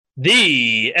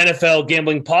The NFL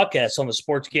Gambling Podcast on the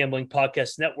Sports Gambling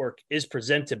Podcast Network is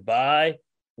presented by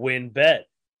WynnBET.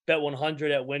 Bet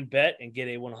 100 at WynnBET and get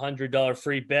a $100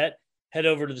 free bet. Head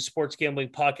over to the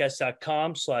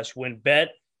sportsgamblingpodcast.com/WynnBET.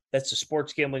 That's the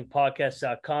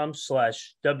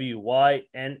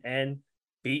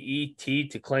sportsgamblingpodcast.com/WYNNBET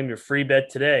to claim your free bet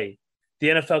today. The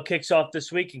NFL kicks off this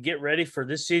week, and get ready for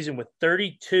this season with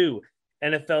 32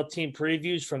 NFL team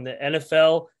previews from the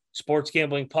NFL Sports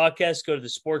Gambling Podcast. Go to the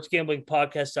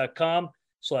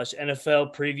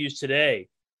sportsgamblingpodcast.com/NFL previews today.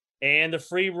 And the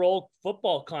free roll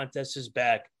football contest is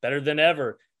back, better than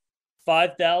ever.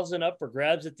 5,000 up for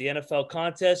grabs at the NFL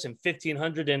contest and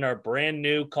 1,500 in our brand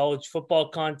new college football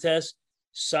contest.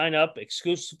 Sign up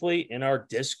exclusively in our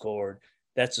Discord.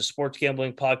 That's the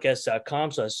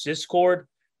sportsgamblingpodcast.com/Discord.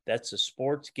 That's the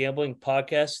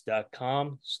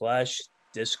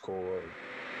sportsgamblingpodcast.com/Discord.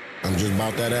 I'm just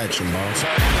about that action, boss. You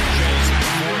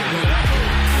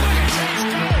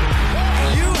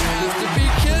have to be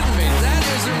kidding me. That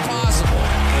is impossible.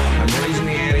 I'm raising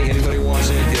the ante. Anybody wants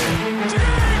it, get it.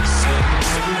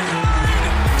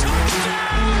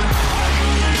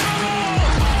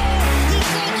 He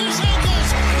broke his ankles.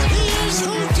 He is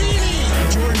Houdini.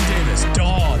 Jordan Davis,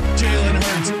 dog. Jalen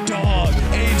Hurts, dog.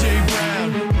 A.J. Brown,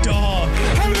 dog.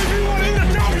 How many of you want in the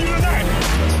W tonight?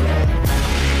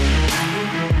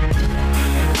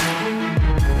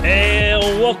 And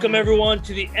welcome, everyone,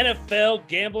 to the NFL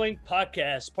Gambling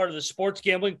Podcast, part of the Sports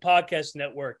Gambling Podcast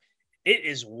Network. It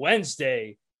is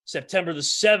Wednesday, September the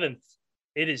 7th.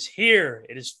 It is here.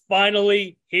 It is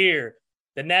finally here.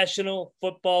 The National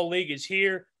Football League is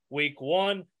here, week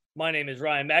one. My name is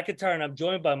Ryan McIntyre, and I'm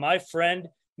joined by my friend,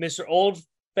 Mr.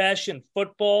 Old-Fashioned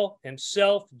Football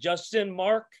himself, Justin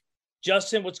Mark.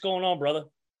 Justin, what's going on, brother?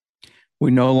 We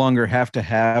no longer have to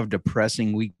have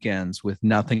depressing weekends with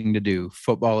nothing to do.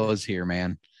 Football is here,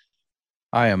 man.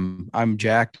 I'm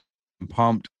jacked, I'm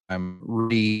pumped, I'm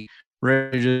ready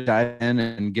to dive in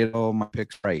and get all my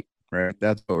picks right. Right.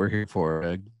 That's what we're here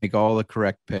for. Make all the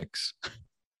correct picks.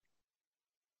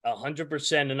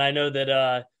 100%. And I know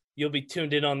that you'll be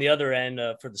tuned in on the other end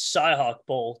for the Cyhawk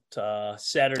Bowl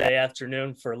Saturday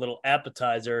afternoon for a little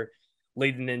appetizer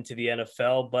leading into the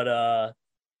NFL. But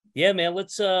yeah, man,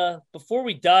 let's before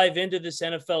we dive into this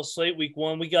NFL slate week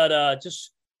one, we got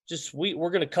we're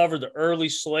going to cover the early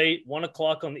slate, 1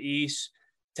 o'clock on the East,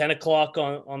 10 o'clock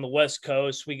on the West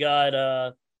Coast. We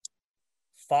got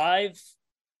 5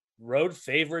 road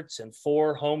favorites and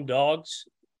 4 home dogs.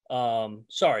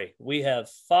 We have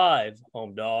 5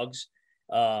 home dogs,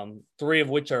 3 of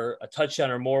which are a touchdown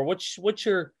or more. What's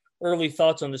your early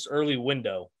thoughts on this early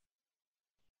window?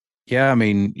 Yeah, I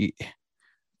mean,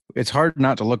 it's hard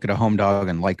not to look at a home dog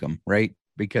and like them, right?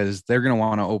 Because they're going to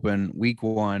want to open week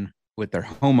one with their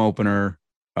home opener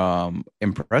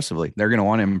impressively. They're going to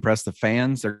want to impress the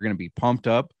fans. They're going to be pumped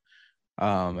up.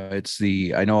 I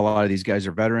know a lot of these guys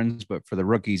are veterans, but for the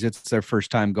rookies, it's their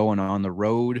first time going on the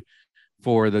road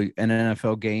for an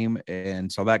NFL game.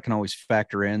 And so that can always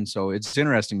factor in. So it's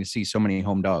interesting to see so many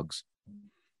home dogs.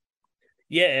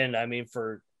 Yeah. And I mean,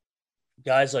 for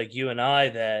guys like you and I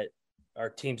that our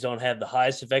teams don't have the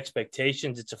highest of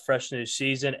expectations, it's a fresh new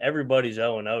season. Everybody's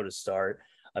 0-0 to start.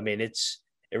 I mean, it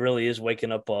really is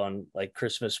waking up on like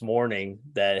Christmas morning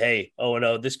that, hey,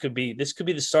 0-0, this could be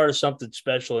the start of something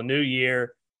special, a new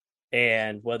year.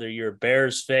 And whether you're a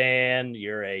Bears fan,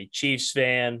 you're a Chiefs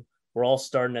fan, we're all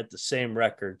starting at the same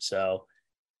record. So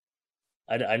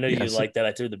I know you like that.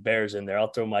 I threw the Bears in there.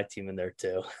 I'll throw my team in there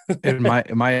too. And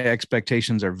my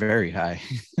expectations are very high.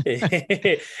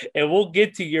 And we'll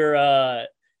get to your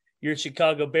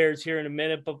Chicago Bears here in a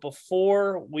minute. But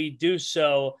before we do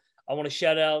so, I want to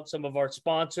shout out some of our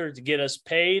sponsors to get us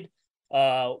paid.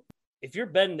 If you're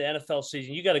betting the NFL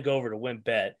season, you got to go over to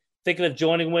WynnBET. Thinking of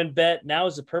joining WynnBET? Now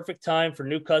is the perfect time for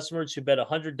new customers who bet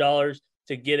 $100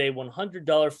 to get a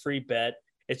 $100 free bet.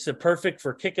 It's the perfect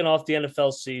for kicking off the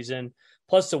NFL season.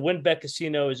 Plus, the WynnBET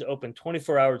Casino is open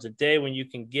 24 hours a day when you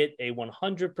can get a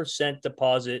 100%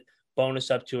 deposit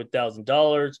bonus up to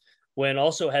 $1,000. Wynn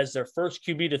also has their first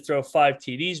QB to throw 5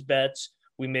 TDs bets.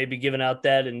 We may be giving out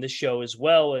that in this show as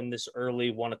well in this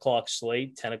early 1 o'clock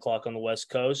slate, 10 o'clock on the West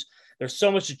Coast. There's so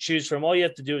much to choose from. All you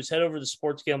have to do is head over to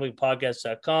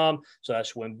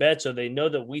sportsgamblingpodcast.com/WynnBET so they know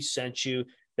that we sent you.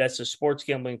 That's the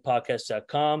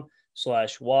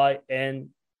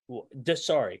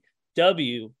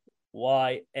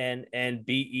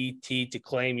WYNNBET to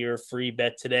claim your free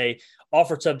bet today.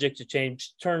 Offer subject to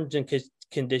change. Terms and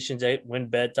conditions at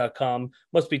wynnbet.com.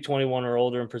 Must be 21 or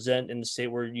older and present in the state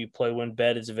where you play.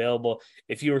 WynnBET is available.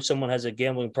 If you or someone has a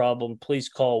gambling problem, please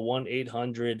call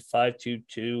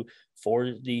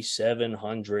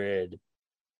 1-800-522-4700.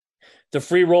 The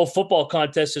free roll football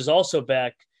contest is also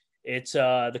back. It's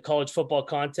the college football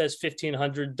contest.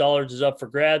 $1,500 is up for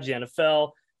grabs. The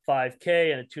NFL,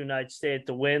 $5K, and a 2-night stay at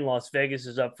the Wynn. Las Vegas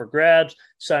is up for grabs.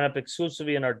 Sign up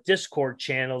exclusively in our Discord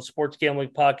channel,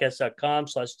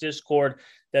 sportsgamblingpodcast.com/Discord.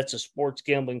 That's a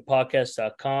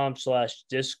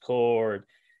sportsgamblingpodcast.com/Discord.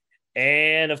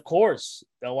 And of course,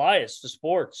 Elias, the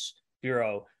Sports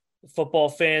Bureau. Football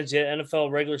fans, the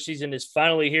NFL regular season is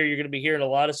finally here. You're going to be hearing a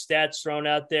lot of stats thrown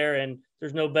out there, and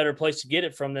there's no better place to get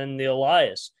it from than the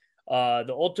Elias, the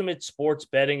ultimate sports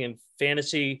betting and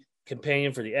fantasy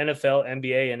companion for the NFL,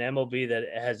 NBA, and MLB that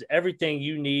has everything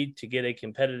you need to get a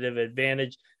competitive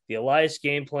advantage. The Elias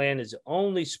Game Plan is the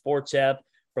only sports app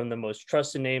from the most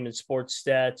trusted name in sports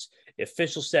stats,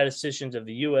 official statisticians of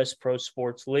the U.S. Pro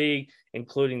Sports League,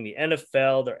 including the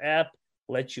NFL. Their app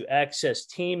lets you access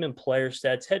team and player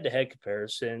stats, head-to-head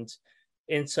comparisons,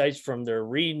 insights from their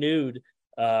renewed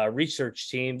research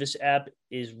team. This app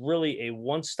is really a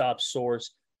one-stop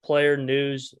source, player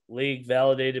news, league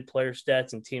validated player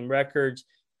stats, and team records.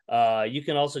 You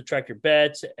can also track your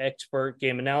bets, expert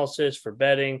game analysis for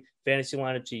betting, fantasy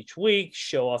lineups each week,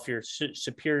 show off your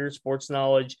superior sports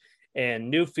knowledge, and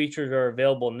new features are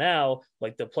available now,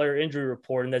 like the player injury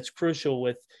report, and that's crucial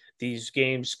with these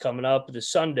games coming up this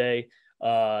Sunday.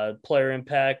 Player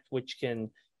impact, which can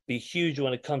be huge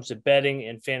when it comes to betting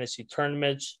and fantasy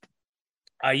tournaments.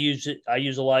 I use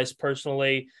Elias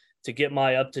personally to get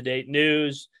my up-to-date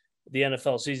news. The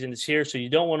NFL season is here, so you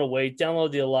don't want to wait.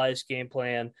 Download the Elias Game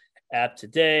Plan app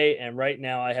today. And right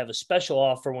now I have a special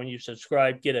offer when you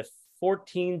subscribe. Get a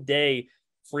 14-day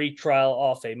free trial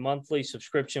off a monthly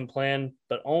subscription plan,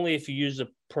 but only if you use the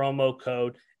promo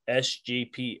code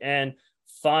SGPN.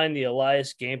 Find the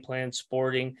Elias Game Plan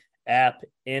Sporting app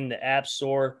in the App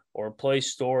Store or Play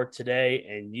Store today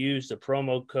and use the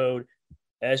promo code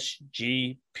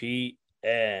SGPN.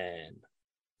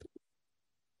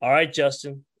 All right,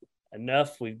 Justin,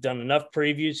 enough. We've done enough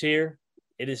previews here.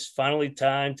 It is finally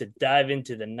time to dive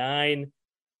into the 9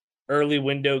 early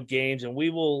window games, and we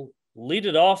will lead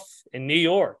it off in New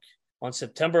York on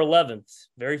September 11th.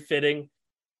 Very fitting.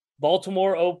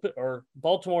 Baltimore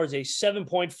is a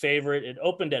 7-point favorite. It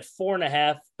opened at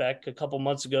 4.5 back a couple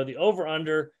months ago. The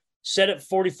over-under set at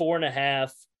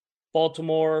 44.5.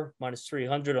 Baltimore minus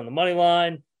 300 on the money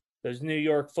line. Those New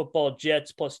York Football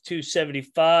Jets plus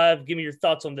 275. Give me your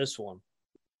thoughts on this one.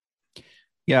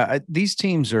 Yeah, these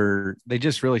teams they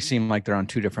just really seem like they're on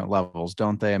two different levels,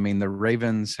 don't they? I mean, the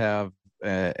Ravens have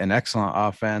an excellent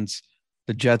offense.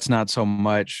 The Jets, not so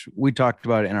much. We talked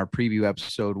about it in our preview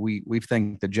episode. We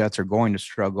think the Jets are going to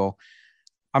struggle.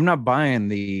 I'm not buying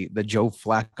the Joe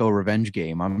Flacco revenge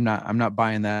game. I'm not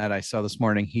buying that. I saw this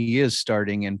morning he is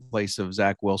starting in place of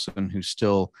Zach Wilson, who's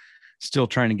still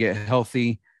trying to get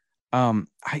healthy. I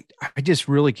just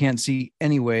really can't see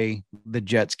any way the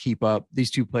Jets keep up.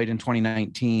 These two played in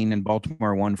 2019 and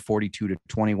Baltimore won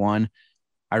 42-21.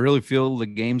 I really feel the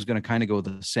game's going to kind of go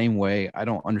the same way. I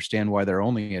don't understand why they're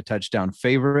only a touchdown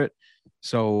favorite.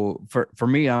 So for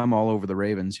me, I'm all over the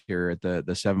Ravens here at the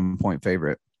 7-point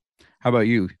favorite. How about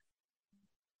you?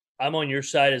 I'm on your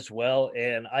side as well.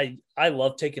 And I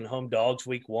love taking home dogs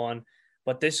week 1,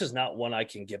 but this is not one I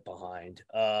can get behind.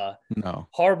 No.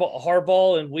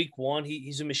 Harbaugh in week 1,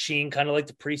 he's a machine, kind of like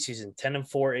the preseason,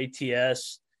 10-4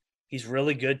 ATS. He's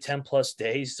really good, 10 plus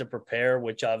days to prepare,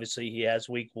 which obviously he has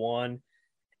week 1.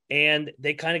 And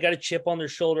they kind of got a chip on their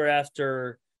shoulder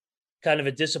after kind of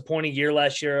a disappointing year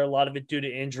last year, a lot of it due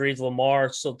to injuries.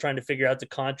 Lamar still trying to figure out the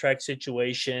contract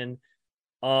situation.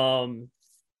 But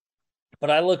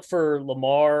I look for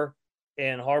Lamar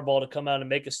and Harbaugh to come out and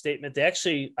make a statement. They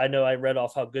actually, I know I read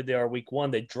off how good they are week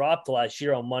 1. They dropped last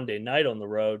year on Monday night on the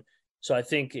road. So I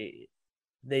think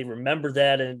they remember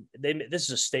that. And this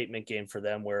is a statement game for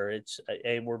them where it's,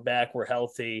 hey, we're back, we're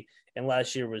healthy. And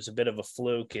last year was a bit of a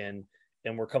fluke and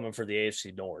we're coming for the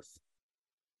AFC North.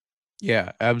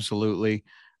 Yeah, absolutely.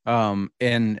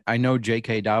 And I know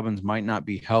J.K. Dobbins might not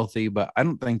be healthy, but I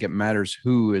don't think it matters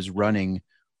who is running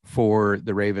for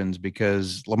the Ravens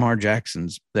because Lamar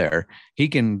Jackson's there. He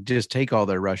can just take all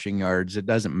their rushing yards. It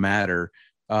doesn't matter.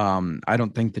 I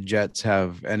don't think the Jets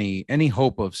have any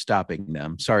hope of stopping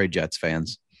them. Sorry, Jets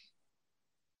fans.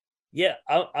 Yeah,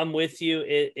 I'm with you.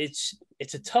 It's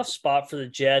a tough spot for the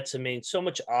Jets. I mean, so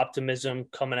much optimism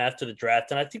coming after the draft.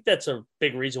 And I think that's a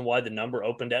big reason why the number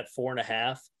opened at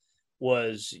 4.5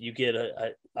 was you get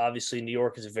obviously New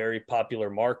York is a very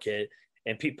popular market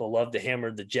and people love to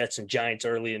hammer the Jets and Giants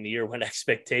early in the year when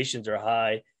expectations are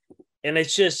high. And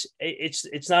it's just,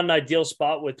 it's not an ideal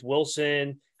spot with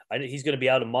Wilson. He's going to be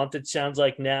out a month, it sounds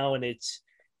like now. And it's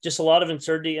just a lot of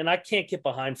uncertainty, and I can't get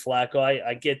behind Flacco.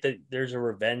 I get that there's a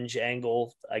revenge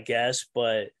angle, I guess,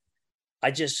 but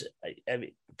I mean,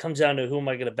 it comes down to who am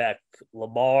I going to back,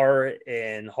 Lamar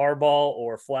and Harbaugh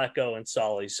or Flacco and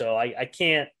Solly. So I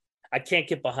can't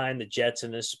get behind the Jets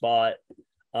in this spot,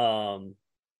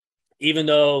 even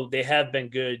though they have been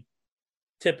good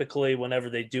typically whenever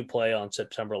they do play on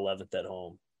September 11th at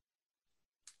home.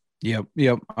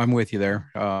 Yep. I'm with you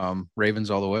there. Ravens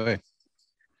all the way.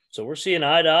 So we're seeing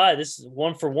eye to eye. This is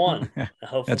 1 for 1.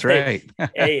 That's right.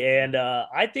 Hey, and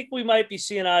I think we might be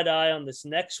seeing eye to eye on this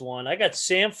next one. I got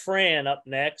San Fran up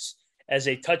next as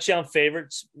a touchdown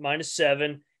favorite,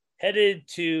 -7, headed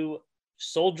to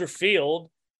Soldier Field.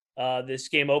 This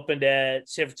game opened at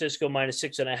San Francisco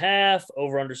 -6.5,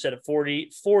 over under set at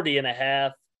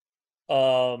 40.5.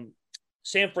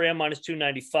 San Fran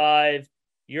 -295.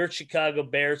 Your Chicago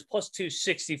Bears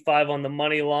 +265 on the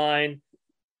money line.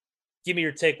 Give me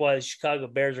your take why the Chicago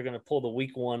Bears are going to pull the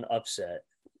week 1 upset.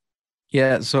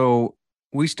 Yeah, so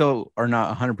we still are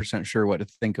not 100% sure what to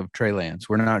think of Trey Lance.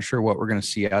 We're not sure what we're going to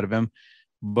see out of him,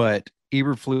 but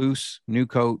Eberflus, new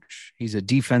coach, he's a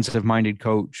defensive-minded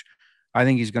coach. I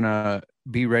think he's going to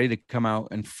be ready to come out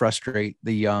and frustrate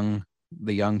the young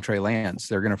Trey Lance.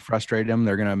 They're going to frustrate him.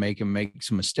 They're going to make him make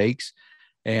some mistakes,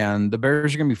 and the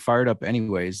Bears are going to be fired up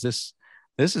anyways.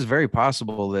 This is very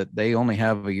possible that they only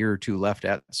have a year or two left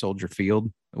at Soldier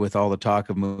Field with all the talk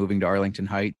of moving to Arlington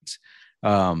Heights.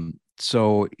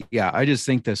 So yeah, I just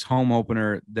think this home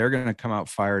opener, they're going to come out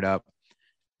fired up.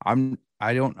 I'm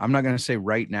not going to say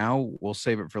right now, we'll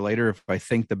save it for later if I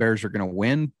think the Bears are going to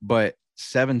win, but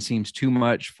 7 seems too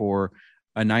much for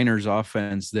a Niners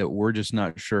offense that we're just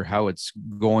not sure how it's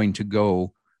going to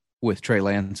go with Trey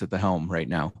Lance at the helm right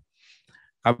now.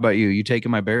 How about you? You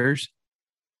taking my Bears?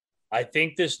 I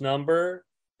think this number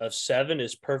of 7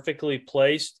 is perfectly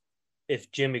placed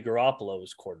if Jimmy Garoppolo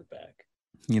is quarterback.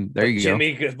 There you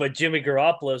go. But Jimmy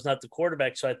Garoppolo is not the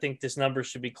quarterback, so I think this number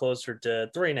should be closer to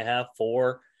 3.5,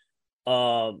 4.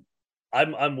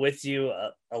 I'm with you.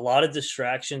 A lot of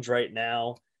distractions right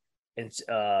now in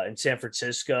San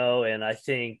Francisco, and I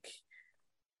think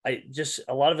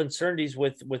a lot of uncertainties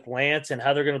with Lance and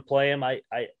how they're going to play him. I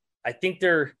think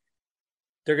they're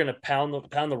going to pound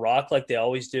the rock like they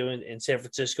always do in San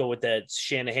Francisco with that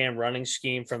Shanahan running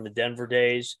scheme from the Denver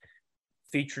days.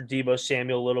 Feature Deebo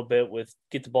Samuel a little bit with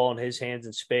get the ball in his hands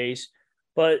in space.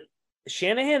 But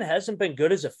Shanahan hasn't been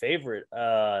good as a favorite.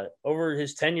 Over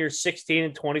his tenure,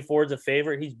 16-24 as a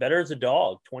favorite. He's better as a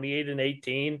dog,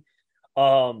 28-18.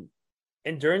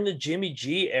 And during the Jimmy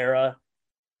G era,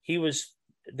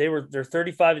 they're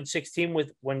 35-16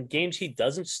 with when games he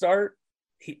doesn't start.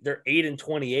 They're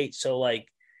 8-28. So like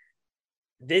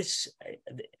this,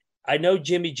 I know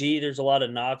Jimmy G, there's a lot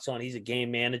of knocks on. He's a game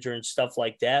manager and stuff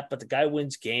like that, but the guy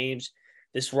wins games.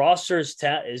 This roster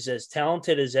is as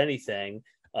talented as anything,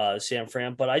 San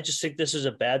Fran, but I just think this is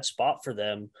a bad spot for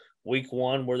them week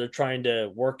 1 where they're trying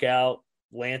to work out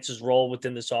Lance's role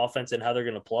within this offense and how they're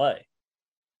going to play.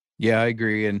 Yeah, I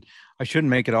agree. And I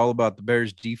shouldn't make it all about the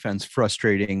Bears defense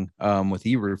frustrating with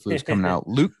Eberflus coming out.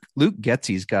 Luke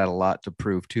Getsy's got a lot to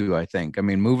prove too, I think. I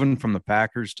mean, moving from the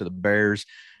Packers to the Bears,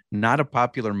 not a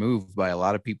popular move by a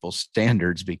lot of people's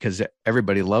standards because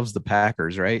everybody loves the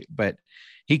Packers, right? But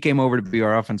he came over to be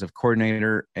our offensive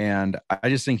coordinator, and I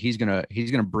just think he's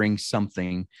gonna bring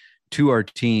something to our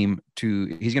team.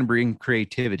 He's gonna bring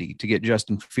creativity to get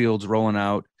Justin Fields rolling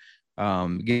out.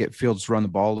 Get Fields to run the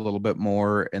ball a little bit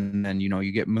more. And then,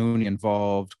 you get Mooney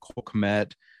involved, Cole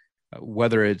Kmet,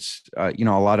 whether it's, a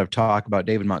lot of talk about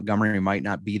David Montgomery might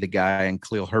not be the guy and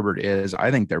Khalil Herbert is. I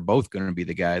think they're both going to be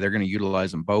the guy. They're going to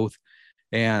utilize them both.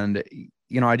 And,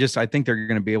 I think they're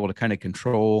going to be able to kind of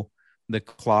control the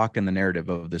clock and the narrative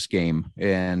of this game.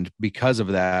 And because of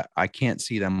that, I can't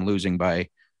see them losing by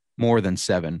more than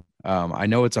 7. I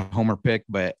know it's a homer pick,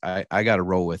 but I got to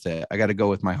roll with it. I got to go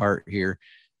with my heart here.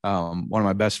 One of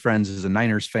my best friends is a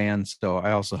Niners fan, so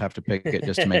I also have to pick it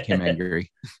just to make him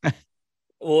angry.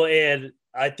 Well, and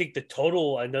I think the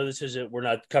total, I know we're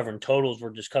not covering totals, we're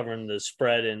just covering the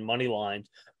spread and money lines,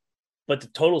 but the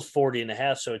total's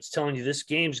 40.5. So it's telling you this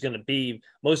game's going to be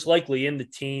most likely in the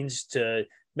teens to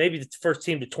maybe the first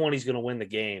team to 20 is going to win the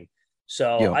game.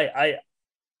 So yeah.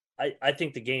 I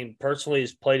think the game personally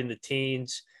is played in the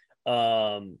teens.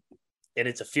 And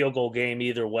it's a field goal game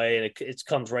either way, and it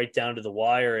comes right down to the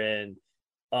wire. And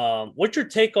what's your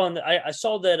take on? I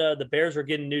saw that the Bears are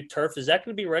getting new turf. Is that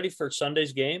going to be ready for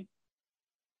Sunday's game?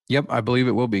 Yep, I believe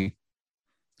it will be.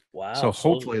 Wow! So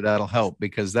hopefully that'll help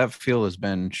because that field has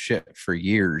been shit for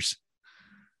years.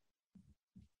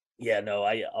 Yeah, no,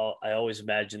 I always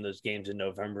imagine those games in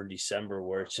November and December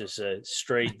where it's just a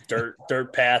straight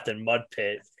dirt path and mud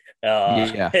pit,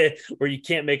 Yeah. where you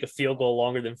can't make a field goal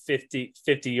longer than 50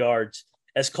 yards.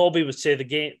 As Colby would say,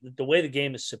 the way the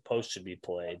game is supposed to be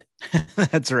played.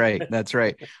 That's right. That's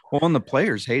right. Well, and the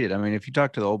players hate it. I mean, if you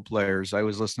talk to the old players, I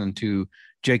was listening to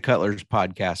Jay Cutler's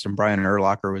podcast and Brian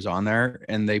Urlacher was on there,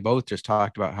 and they both just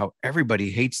talked about how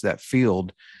everybody hates that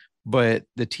field, but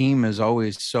the team is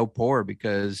always so poor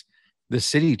because the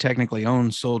city technically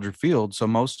owns Soldier Field. So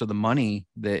most of the money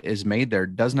that is made there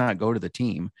does not go to the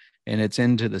team, and it's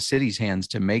into the city's hands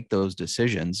to make those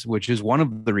decisions, which is one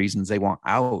of the reasons they want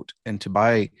out and to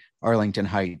buy Arlington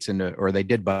Heights or they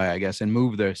did buy, I guess, and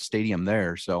move the stadium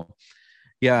there. So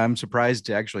yeah, I'm surprised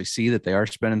to actually see that they are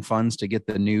spending funds to get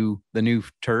the new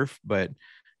turf, but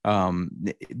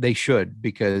they should,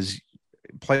 because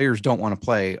players don't want to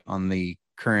play on the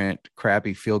current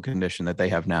crappy field condition that they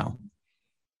have now.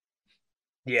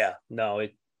 Yeah, no,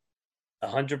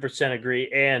 100%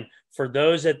 agree. And for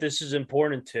those that this is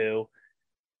important to,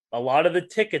 a lot of the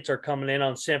tickets are coming in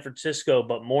on San Francisco,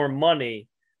 but more money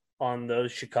on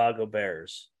those Chicago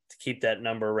Bears to keep that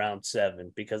number around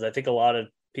 7, because I think a lot of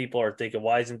people are thinking,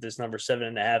 why isn't this number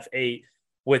 7.5, 8,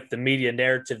 with the media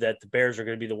narrative that the Bears are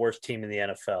going to be the worst team in the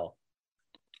NFL.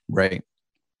 Right.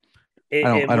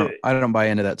 I don't buy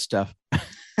into that stuff.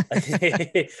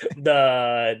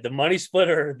 the money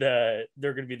splitter,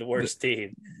 they're going to be the worst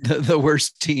team. The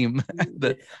worst team.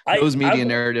 Those media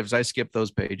narratives, I skip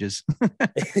those pages.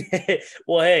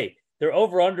 Well, hey, their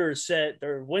over-under is set.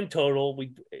 Their win total,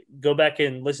 we go back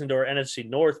and listen to our NFC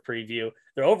North preview.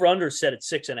 Their over-under is set at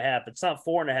 6.5. It's not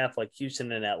 4.5 like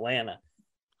Houston and Atlanta.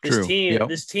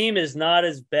 This team is not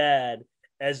as bad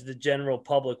as the general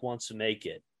public wants to make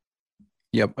it.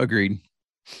 Yep, agreed.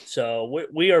 So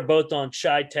we are both on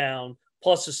Chi-Town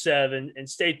plus a 7, and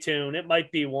stay tuned. It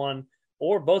might be one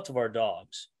or both of our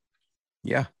dogs.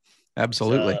 Yeah,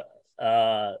 absolutely.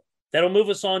 So, that'll move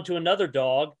us on to another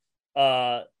dog.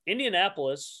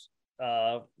 Indianapolis,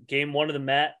 game 1 of the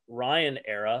Matt Ryan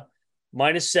era,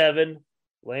 -7,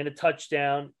 laying a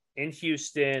touchdown in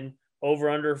Houston,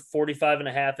 over under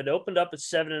 45.5. It opened up at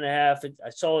 7.5. I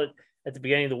saw it at the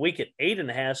beginning of the week at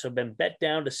 8.5, so been bet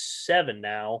down to 7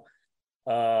 now.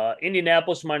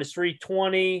 Indianapolis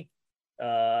 -320,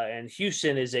 and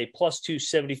Houston is a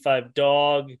 +275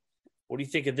 dog. What do you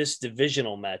think of this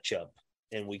divisional matchup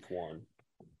in week 1?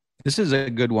 This is a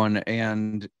good one.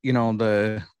 And, you know,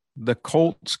 the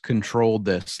Colts controlled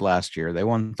this last year. They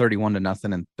won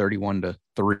 31-0 and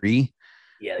 31-3.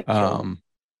 Yeah.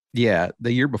 Yeah.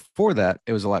 The year before that,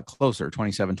 it was a lot closer,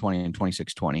 27-20 and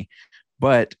 26-20.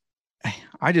 But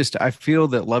I feel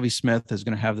that Lovie Smith is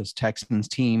going to have this Texans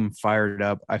team fired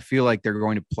up. I feel like they're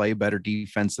going to play better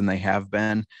defense than they have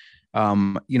been.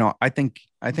 You know, I think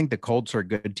the Colts are a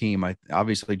good team.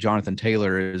 Obviously Jonathan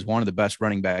Taylor is one of the best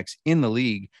running backs in the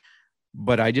league,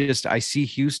 but I see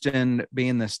Houston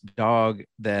being this dog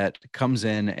that comes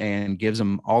in and gives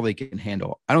them all they can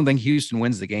handle. I don't think Houston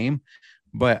wins the game,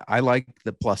 but I like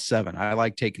the +7. I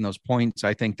like taking those points.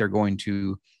 I think they're going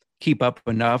to keep up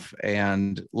enough,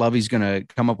 and Lovey's going to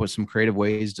come up with some creative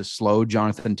ways to slow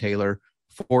Jonathan Taylor,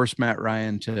 force Matt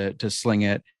Ryan to sling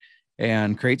it,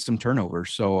 and create some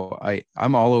turnovers. So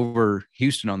I'm all over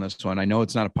Houston on this one. I know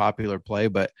it's not a popular play,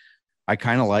 but I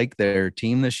kind of like their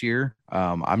team this year.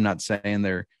 I'm not saying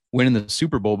they're winning the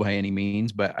Super Bowl by any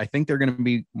means, but I think they're going to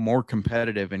be more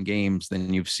competitive in games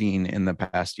than you've seen in the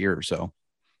past year or so.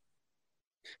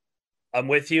 I'm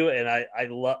with you, and I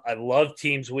love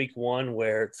teams week 1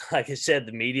 where, like I said,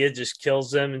 the media just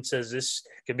kills them and says this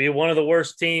could be one of the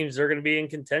worst teams. They're going to be in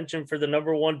contention for the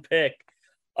number 1 pick.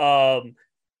 The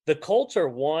Colts are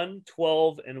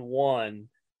 1-12-1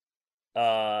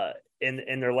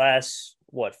 in their last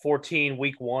 14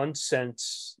 week 1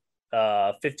 since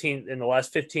 15 in the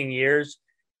last 15 years,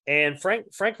 and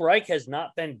Frank Reich has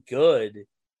not been good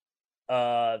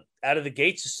out of the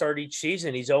gates to start each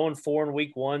season. He's 0-4 in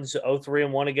week 1,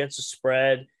 0-3-1 against the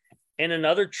spread. And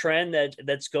another trend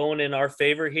that's going in our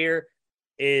favor here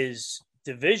is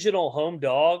divisional home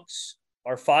dogs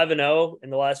are 5-0 in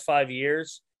the last 5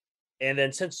 years. And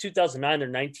then since 2009, they're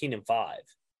 19-5.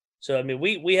 So, I mean,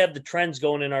 we have the trends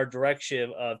going in our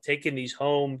direction of taking these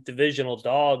home divisional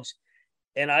dogs.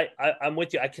 And I'm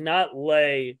with you. I cannot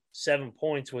lay 7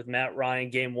 points with Matt Ryan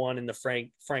game 1 in the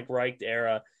Frank Reich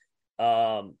era.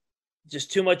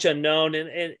 Just too much unknown,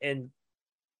 and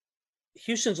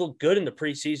Houston's looked good in the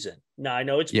preseason. Now I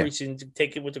know it's preseason, to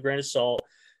take it with a grain of salt,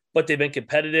 but they've been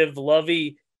competitive.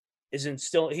 Lovey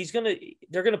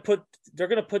they're gonna put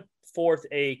forth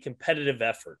a competitive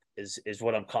effort is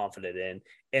what I'm confident in,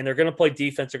 and they're gonna play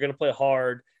defense. They're gonna play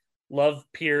hard. love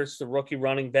Pierce, the rookie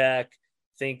running back.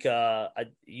 Think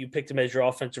you picked him as your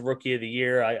offensive rookie of the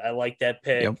year. I like that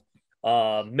pick. Yep.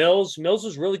 Mills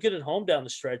was really good at home down the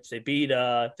stretch. They beat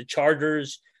the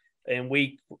Chargers in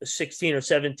week 16 or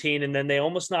 17, and then they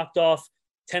almost knocked off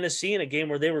Tennessee in a game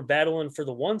where they were battling for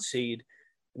the 1 seed.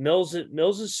 Mills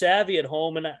is savvy at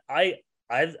home, and I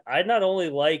not only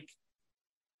like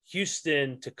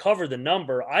Houston to cover the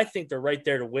number, I think they're right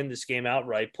there to win this game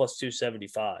outright, plus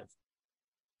 275.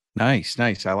 Nice.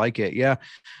 I like it. Yeah.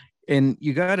 And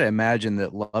you got to imagine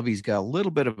that Lovey's got a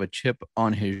little bit of a chip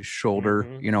on his shoulder,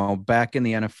 back in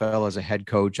the NFL as a head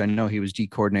coach. I know he was D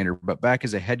coordinator, but back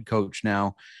as a head coach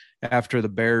now, after the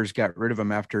Bears got rid of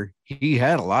him, after he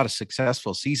had a lot of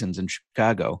successful seasons in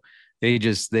Chicago. They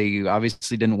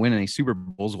obviously didn't win any Super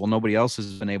Bowls. Well, nobody else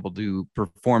has been able to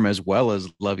perform as well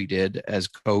as Lovey did as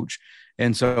coach.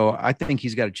 And so I think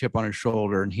he's got a chip on his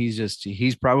shoulder, and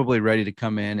he's probably ready to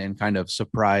come in and kind of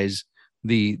surprise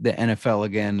the NFL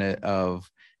again of,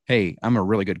 hey, I'm a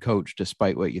really good coach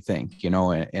despite what you think,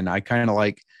 and I kind of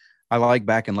I like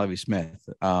backing Lovie Smith.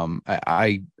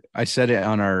 I said it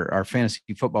on our fantasy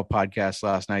football podcast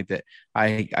last night that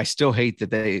I still hate that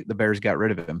the Bears got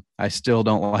rid of him. I still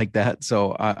don't like that.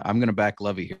 So I'm going to back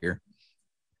Lovey here.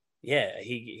 Yeah,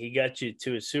 he got you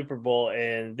to a Super Bowl,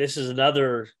 and this is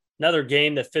another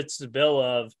game that fits the bill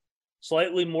of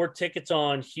slightly more tickets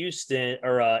on Houston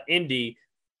or Indy,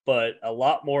 but a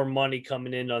lot more money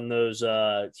coming in on those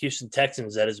Houston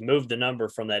Texans that has moved the number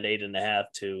from that 8.5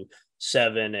 to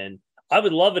 7. And I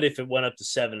would love it if it went up to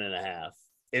 7.5.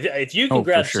 If you can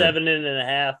grab sure.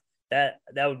 7.5,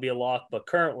 that would be a lock. But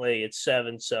currently it's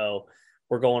 7, so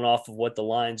we're going off of what the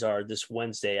lines are this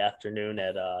Wednesday afternoon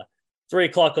at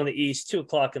 3:00 on the East,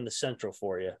 2:00 in the Central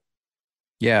for you.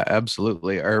 Yeah,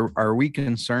 absolutely. Are we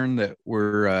concerned that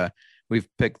we've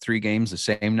picked 3 games the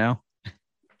same now?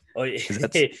 Oh, is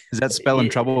that spelling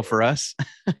trouble for us?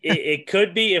 it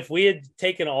could be. If we had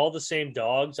taken all the same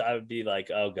dogs, I would be like,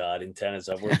 oh God, in tennis,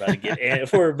 we're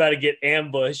about to get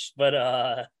ambushed.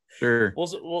 But sure.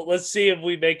 Well, let's see if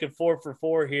we make it 4 for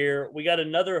 4 here. We got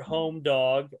another home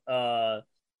dog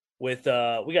we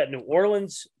got New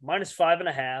Orleans minus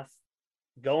 5.5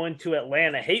 going to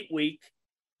Atlanta. Hate week.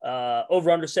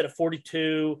 Over under set at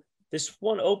 42. This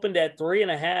one opened at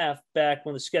 3.5 back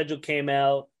when the schedule came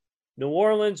out. New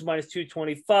Orleans minus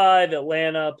 225,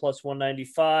 Atlanta plus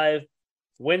 195.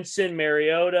 Winston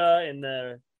Mariota in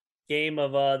the game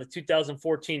of the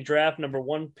 2014 draft, number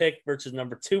 1 pick versus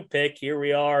number 2 pick. Here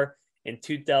we are in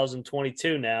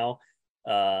 2022 now,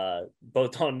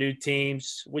 both on new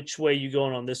teams. Which way you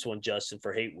going on this one, Justin,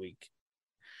 for Hate Week?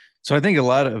 So I think a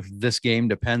lot of this game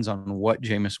depends on what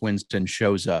Jameis Winston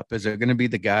shows up. Is it going to be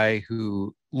the guy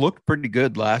who looked pretty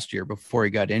good last year before he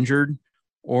got injured?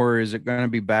 Or is it going to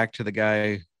be back to the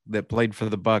guy that played for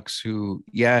the Bucs who,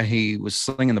 yeah, he was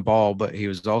slinging the ball, but he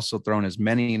was also throwing as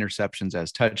many interceptions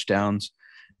as touchdowns.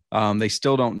 They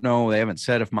still don't know. They haven't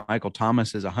said if Michael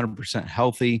Thomas is 100%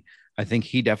 healthy. I think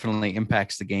he definitely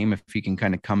impacts the game if he can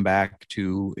kind of come back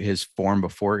to his form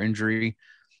before injury.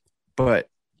 But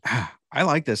I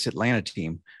like this Atlanta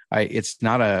team. It's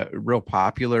not a real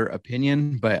popular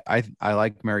opinion, but I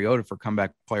like Mariota for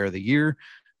comeback player of the year.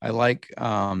 I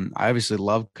obviously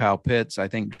love Kyle Pitts. I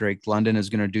think Drake London is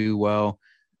going to do well.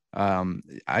 I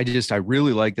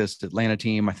really like this Atlanta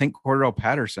team. I think Cordell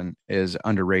Patterson is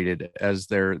underrated as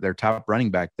their top running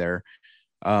back there.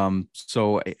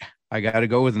 So I got to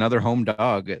go with another home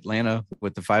dog, Atlanta,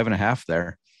 with the 5.5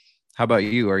 there. How about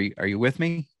you? Are you with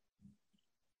me?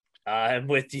 I'm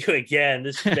with you again.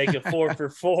 This should make it 4 for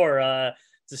 4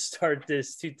 to start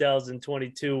this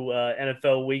 2022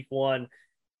 NFL Week 1.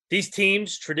 These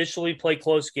teams traditionally play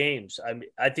close games.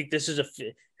 I think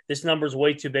this number is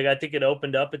way too big. I think it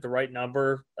opened up at the right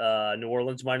number. New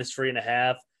Orleans minus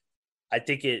 3.5. I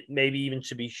think it maybe even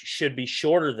should be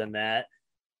shorter than that.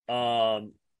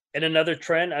 And another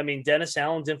trend. I mean, Dennis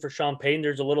Allen's in for Sean Payton.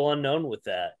 There's a little unknown with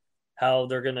that. How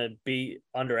they're going to be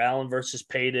under Allen versus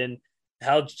Payton.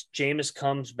 How Jameis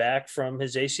comes back from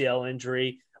his ACL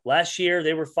injury. Last year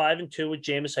they were 5-2 with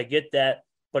Jameis. I get that.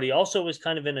 But he also was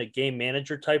kind of in a game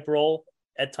manager type role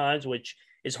at times, which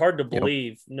is hard to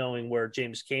believe knowing where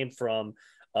James came from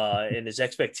and his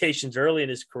expectations early in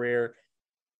his career.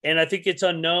 And I think it's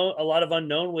a lot of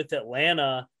unknown with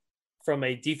Atlanta from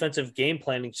a defensive game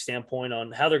planning standpoint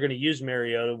on how they're going to use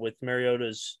Mariota, with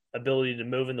Mariota's ability to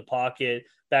move in the pocket,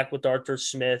 back with Arthur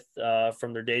Smith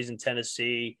from their days in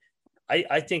Tennessee.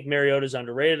 I think Mariota's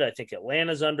underrated. I think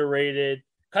Atlanta's underrated.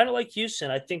 Kind of like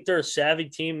Houston. I think they're a savvy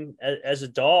team as a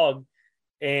dog,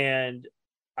 and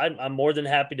I'm more than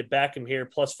happy to back them here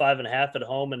plus 5.5 at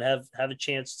home and have a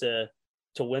chance to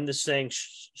to win this thing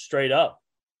straight up.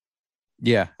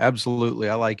 Yeah, absolutely.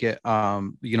 I like it.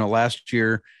 Last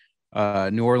year,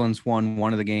 New Orleans won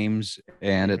one of the games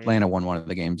and Atlanta won one of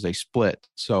the games. They split.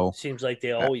 So seems like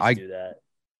they always do that.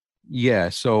 Yeah.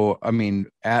 So, I mean,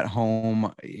 at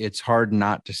home, it's hard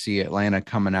not to see Atlanta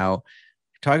coming out.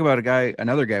 Talk about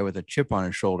another guy with a chip on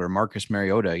his shoulder, Marcus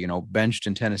Mariota, benched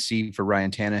in Tennessee for Ryan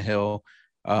Tannehill,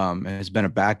 has been a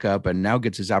backup and now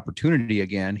gets his opportunity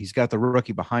again. He's got the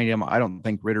rookie behind him. I don't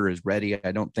think Ritter is ready.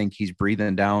 I don't think he's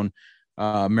breathing down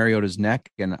Mariota's neck.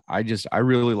 And I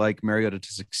really like Mariota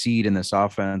to succeed in this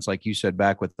offense, like you said,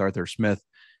 back with Arthur Smith.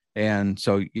 And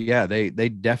so, yeah, they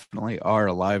definitely are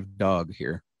a live dog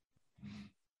here.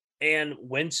 And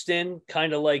Winston,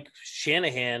 kind of like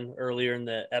Shanahan earlier in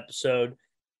the episode,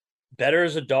 better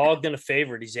as a dog than a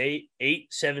favorite. He's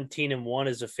 8-17-1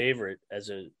 as a favorite,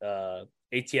 as a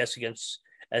ATS against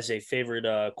as a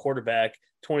favorite quarterback,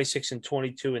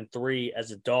 26-22-3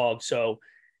 as a dog. So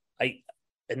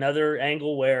another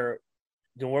angle where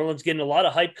New Orleans getting a lot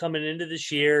of hype coming into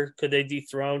this year. Could they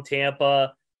dethrone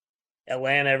Tampa?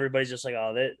 Atlanta, everybody's just like,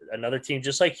 oh, another team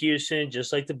just like Houston,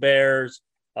 just like the Bears.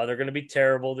 They're going to be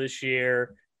terrible this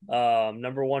year.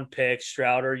 Number one pick,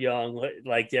 Stroud or Young.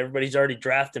 Like, everybody's already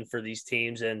drafting for these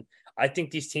teams. And I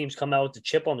think these teams come out with the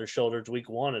chip on their shoulders week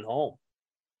one at home.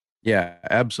 Yeah,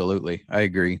 absolutely. I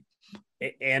agree.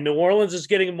 And New Orleans is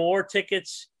getting more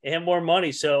tickets and more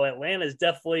money. So Atlanta is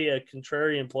definitely a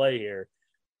contrarian play here,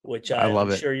 which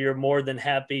I'm sure you're more than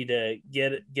happy to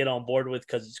get on board with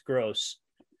because it's gross.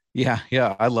 Yeah.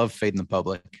 I love fading the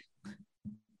public.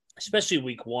 Especially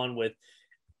week one with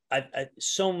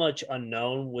so much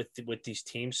unknown with these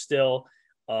teams still.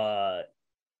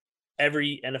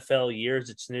 Every NFL years,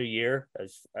 it's new year.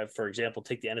 For example,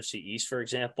 take the NFC East, for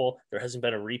example. There hasn't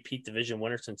been a repeat division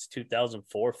winner since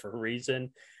 2004 for a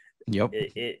reason. Yep.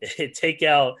 It take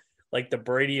out like the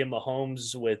Brady and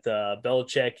Mahomes with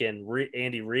Belichick and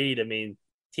Andy Reid. I mean,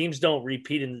 teams don't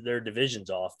repeat in their divisions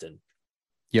often.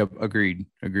 Yep. Agreed.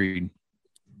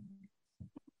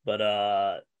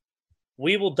 But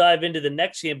we will dive into the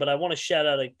next game, but I want to shout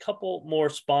out a couple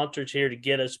more sponsors here to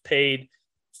get us paid.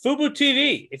 Fubo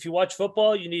TV. If you watch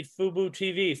football, you need Fubo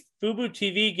TV. Fubo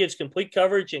TV gives complete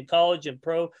coverage in college and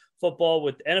pro football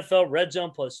with NFL Red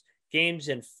Zone plus games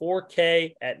in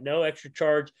 4K at no extra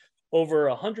charge. Over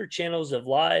 100 channels of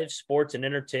live sports and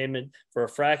entertainment for a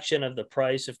fraction of the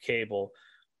price of cable.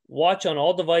 Watch on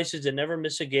all devices and never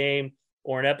miss a game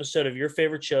or an episode of your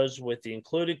favorite shows with the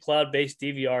included cloud-based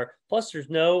DVR. Plus, there's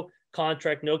no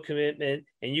contract, no commitment,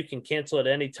 and you can cancel at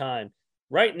any time.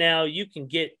 Right now, you can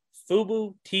get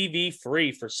Fubo TV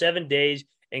free for 7 days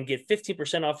and get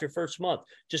 15% off your first month.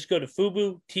 Just go to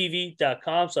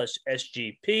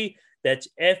FuboTV.com/SGP. That's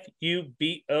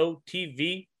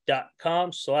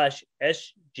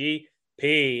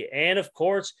FUBOTV.com/SGP. And of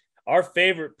course, our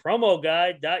favorite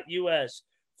PromoGuide.us.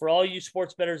 For all you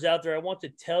sports bettors out there, I want to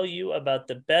tell you about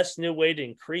the best new way to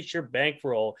increase your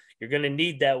bankroll. You're going to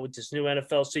need that with this new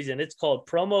NFL season. It's called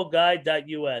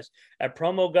PromoGuide.us. At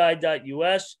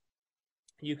PromoGuide.us,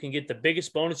 you can get the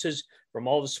biggest bonuses from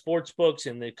all the sports books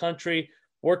in the country.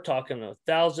 We're talking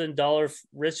 $1,000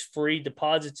 risk-free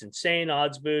deposits, insane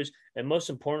odds boosts, and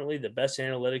most importantly, the best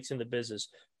analytics in the business.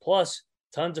 Plus,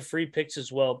 tons of free picks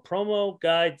as well.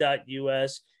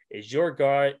 PromoGuide.us is your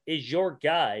guide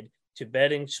to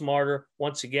betting smarter.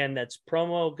 Once again, that's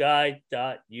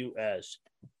PromoGuide.us.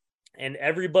 And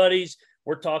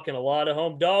we're talking a lot of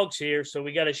home dogs here, so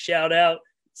we got to shout out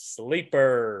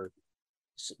Sleeper.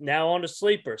 Now on to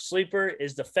Sleeper. Sleeper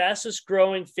is the fastest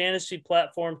growing fantasy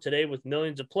platform today with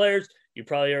millions of players. You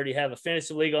probably already have a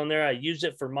fantasy league on there. I used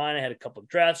it for mine. I had a couple of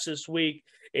drafts this week.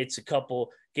 It's a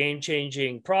couple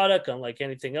game-changing product, unlike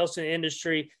anything else in the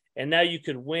industry. And now you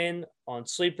could win on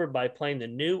Sleeper by playing the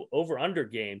new over-under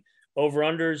game.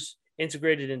 Over-unders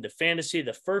integrated into fantasy,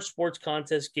 the first sports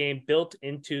contest game built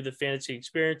into the fantasy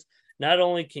experience. Not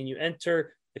only can you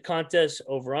enter the contest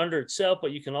over-under itself,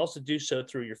 but you can also do so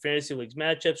through your fantasy league's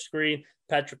matchup screen.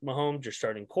 Patrick Mahomes, your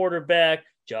starting quarterback,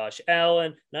 Josh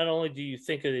Allen. Not only do you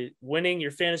think of winning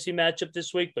your fantasy matchup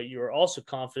this week, but you are also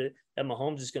confident that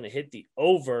Mahomes is going to hit the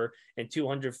over and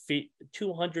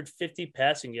 250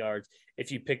 passing yards. If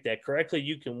you pick that correctly,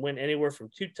 you can win anywhere from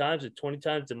 2 times to 20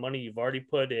 times the money you've already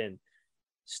put in.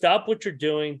 Stop what you're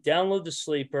doing. Download the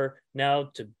Sleeper now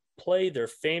to play their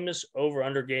famous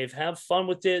over-under game. Have fun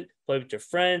with it. Play with your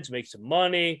friends. Make some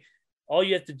money. All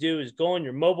you have to do is go on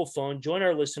your mobile phone, join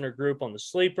our listener group on the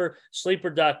Sleeper,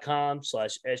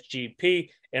 sleeper.com/SGP,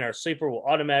 and our Sleeper will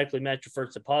automatically match your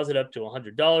first deposit up to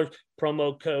 $100.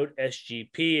 Promo code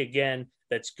SGP. Again,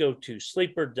 Let's go to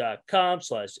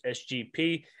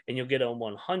sleeper.com/SGP and you'll get a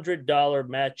 $100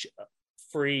 match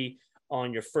free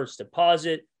on your first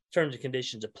deposit. Terms and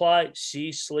conditions apply.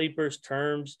 See Sleeper's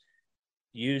terms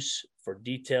use for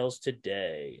details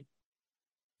today.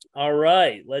 All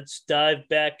right, let's dive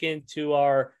back into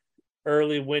our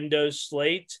early window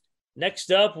slate.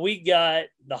 Next up, we got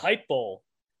the Hype Bowl.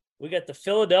 We got the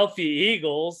Philadelphia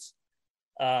Eagles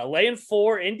laying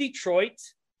 4 in Detroit.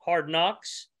 Hard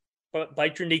Knocks.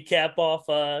 Bite your kneecap off,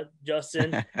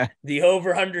 Justin. The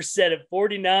over-under set at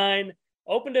 49.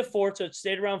 Opened at 4, so it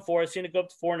stayed around 4. I've seen it go up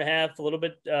to 4.5 a little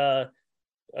bit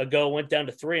ago. Went down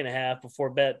to 3.5 before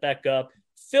back up.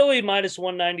 Philly minus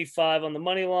 195 on the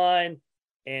money line.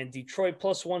 And Detroit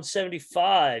plus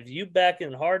 175. You back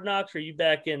in Hard Knocks or you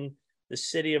back in the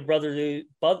city of brotherly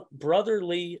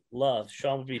love?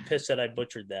 Sean would be pissed that I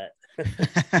butchered that.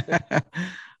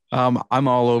 I'm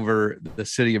all over the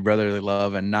city of brotherly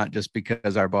love, and not just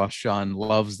because our boss Sean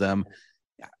loves them.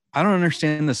 I don't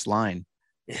understand this line.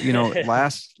 You know,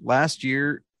 last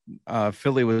year,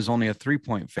 Philly was only a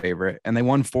 3-point favorite, and they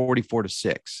won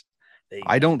 44-6.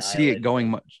 I don't see it going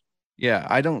much. Yeah,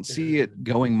 I don't see it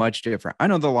going much different. I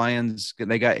know the Lions,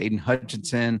 they got Aiden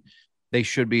Hutchinson. They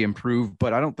should be improved,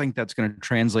 but I don't think that's going to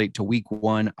translate to week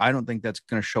 1. I don't think that's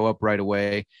going to show up right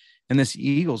away. And this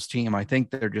Eagles team, I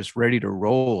think they're just ready to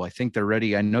roll. I think they're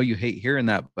ready. I know you hate hearing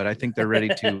that, but I think they're ready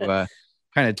to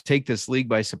kind of take this league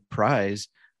by surprise.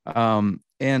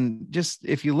 And just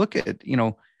if you look at, you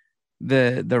know,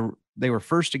 they were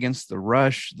first against the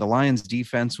rush. The Lions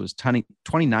defense was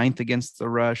 29th against the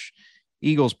rush.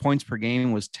 Eagles points per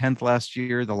game was 10th last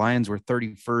year. The Lions were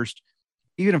 31st.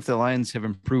 Even if the Lions have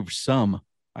improved some,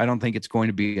 I don't think it's going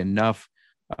to be enough.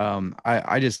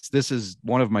 This is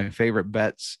one of my favorite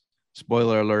bets.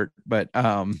 Spoiler alert. But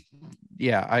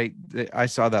yeah, I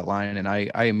saw that line and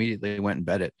I immediately went and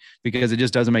bet it because it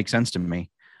just doesn't make sense to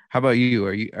me. How about you?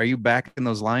 Are you back in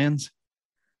those Lions?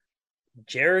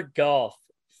 Jared Goff,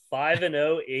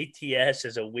 5-0 ATS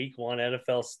as a week 1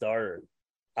 NFL starter.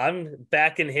 I'm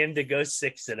backing him to go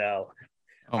 6-0.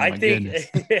 Oh I think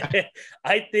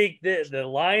that the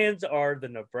Lions are the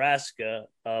Nebraska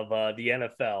of the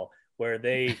NFL, where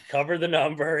they cover the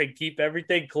number and keep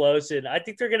everything close. And I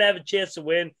think they're going to have a chance to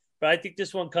win, but I think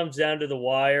this one comes down to the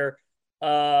wire.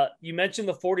 You mentioned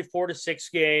the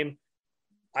 44-6 game.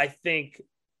 I think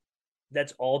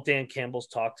that's all Dan Campbell's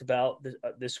talked about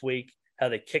this week, how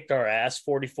they kicked our ass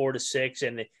 44-6,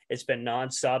 and it's been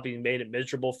nonstop. He made it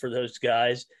miserable for those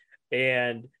guys.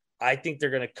 And I think they're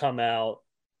going to come out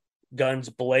guns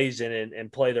blazing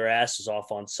and play their asses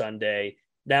off on Sunday.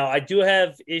 Now, I do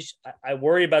have I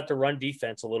worry about the run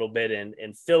defense a little bit,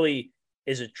 and Philly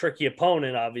is a tricky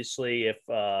opponent, obviously, if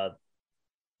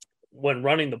when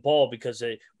running the ball, because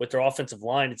with their offensive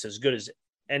line, it's as good as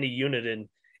any unit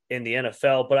in the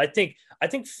NFL. But I think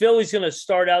Philly's going to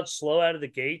start out slow out of the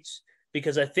gates,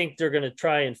 because I think they're going to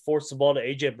try and force the ball to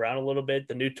A.J. Brown a little bit,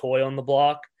 the new toy on the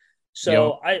block.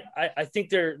 So yep. I think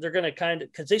they're going to kind of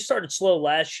 – because they started slow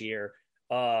last year,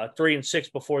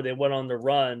 3-6 before they went on the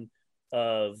run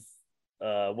of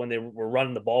when they were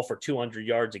running the ball for 200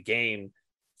 yards a game.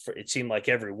 It seemed like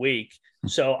every week.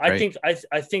 So I think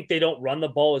I think they don't run the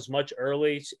ball as much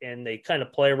early, and they kind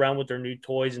of play around with their new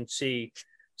toys and see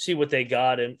what they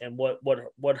got and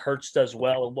what Hurts does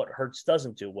well and what Hurts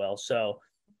doesn't do well. So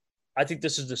I think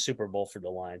this is the Super Bowl for the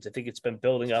Lions. I think it's been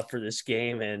building up for this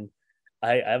game, and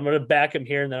I'm going to back him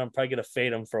here, and then I'm probably going to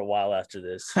fade him for a while after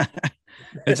this.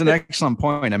 It's an excellent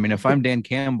point. I mean, if I'm Dan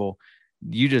Campbell,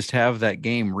 you just have that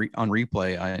game on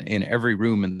replay in every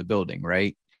room in the building,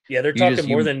 right? Yeah, they're talking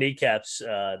more than kneecaps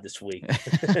this week.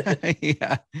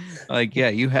 Yeah.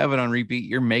 You have it on repeat.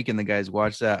 You're making the guys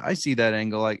watch that. I see that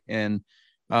angle, and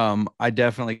I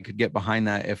definitely could get behind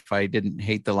that if I didn't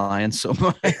hate the Lions so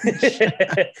much.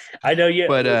 I know you,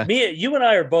 but you and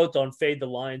I are both on fade the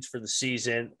Lions for the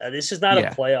season. This is not a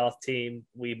playoff team.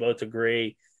 We both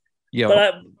agree.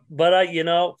 Yeah, but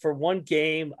I, for one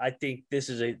game, I think this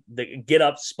is the get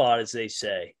up spot, as they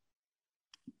say.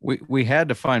 We had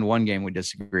to find one game we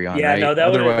disagree on. Yeah, right? No,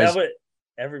 that would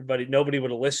nobody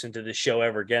would have listened to this show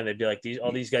ever again. They'd be like,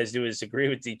 all these guys do is agree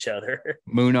with each other.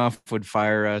 Moonoff would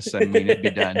fire us. I mean, it'd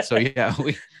be done. So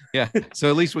So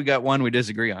at least we got one we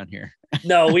disagree on here.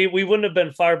 No, we wouldn't have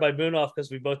been fired by Moonoff because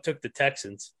we both took the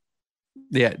Texans.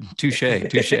 Yeah, touche.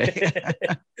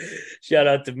 Shout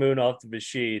out to Moonoff the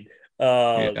machine.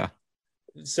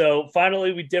 So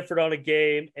finally, we differed on a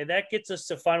game, and that gets us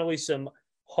to finally some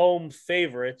home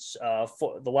favorites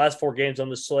for the last 4 games on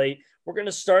the slate. We're going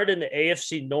to start in the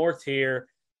AFC North here.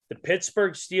 The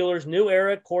Pittsburgh Steelers, new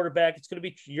era quarterback. It's going to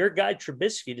be your guy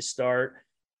Trubisky to start.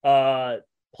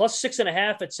 plus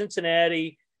 6.5 at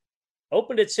Cincinnati.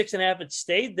 Opened at 6.5. It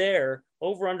stayed there.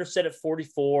 Over under set at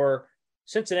 44.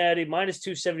 Cincinnati minus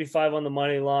 275 on the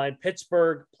money line.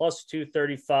 Pittsburgh plus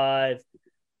 235.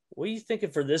 What are you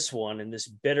thinking for this one in this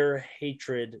bitter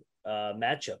hatred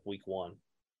matchup week one?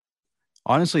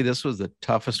 Honestly, this was the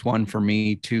toughest one for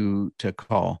me to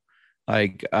call.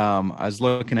 Like, I was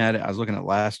looking at it. I was looking at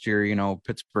last year,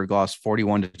 Pittsburgh lost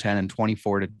 41-10 and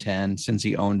 24-10 since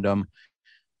he owned them.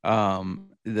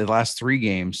 The last 3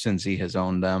 games since he has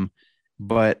owned them.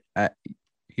 But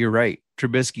you're right.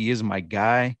 Trubisky is my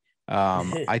guy.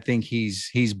 I think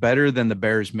he's better than the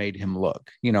Bears made him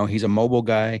look. He's a mobile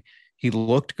guy. He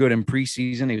looked good in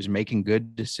preseason. He was making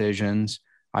good decisions.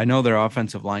 I know their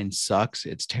offensive line sucks.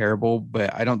 It's terrible,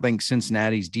 but I don't think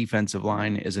Cincinnati's defensive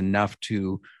line is enough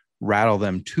to rattle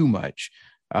them too much.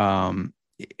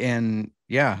 And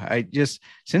yeah,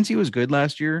 since he was good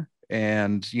last year,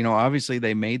 and, obviously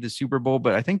they made the Super Bowl,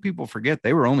 but I think people forget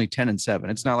they were only 10-7.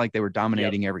 It's not like they were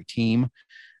dominating every team.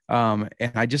 And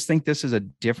I just think this is a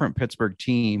different Pittsburgh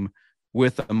team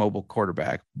with a mobile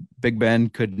quarterback. Big Ben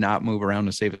could not move around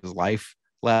to save his life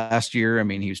last year. I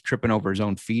mean, he was tripping over his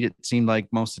own feet, it seemed like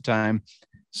most of the time.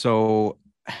 So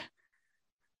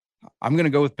I'm going to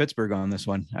go with Pittsburgh on this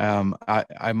one.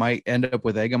 I might end up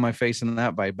with egg on my face in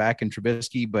that by backing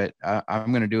Trubisky, but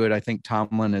I'm going to do it. I think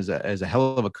Tomlin is a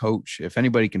hell of a coach. If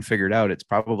anybody can figure it out, it's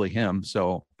probably him.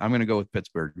 So I'm going to go with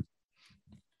Pittsburgh.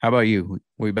 How about you?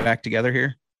 We back together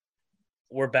here?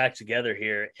 We're back together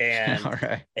here. And all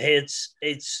right.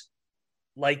 It's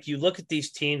like you look at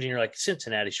these teams and you're like,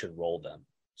 Cincinnati should roll them.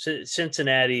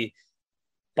 Cincinnati,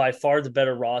 by far the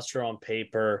better roster on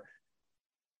paper,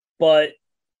 but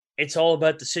it's all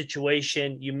about the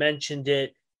situation. You mentioned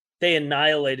it. They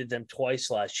annihilated them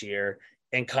twice last year.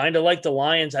 And kind of like the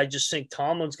Lions, I just think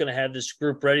Tomlin's going to have this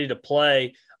group ready to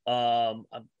play. I'm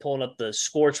pulling up the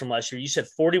scores from last year. You said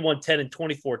 41-10 and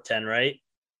 24-10, right?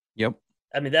 Yep.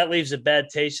 I mean, that leaves a bad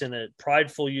taste in a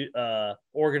prideful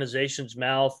organization's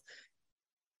mouth.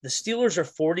 The Steelers are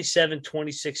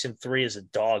 47-26-3 as a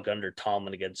dog under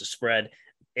Tomlin against the spread,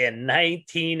 and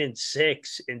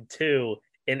 19-6-2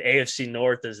 in AFC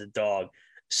North as a dog.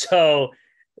 So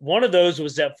one of those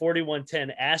was that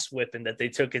 41-10 ass whipping that they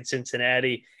took in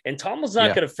Cincinnati. And Tomlin's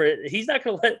not going to – he's not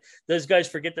going to let those guys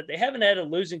forget that they haven't had a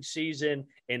losing season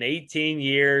in 18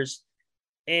 years.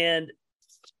 And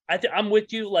I'm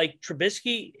with you. Like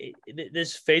Trubisky,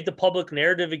 this fade the public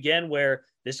narrative again where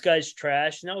this guy's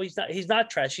trash. No, he's not. He's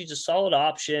not trash. He's a solid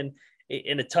option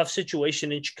in a tough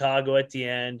situation in Chicago at the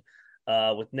end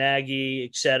with Nagy,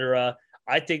 etc.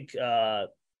 I think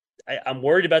I'm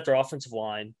worried about their offensive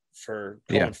line for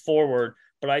going forward,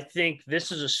 but I think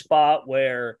this is a spot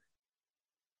where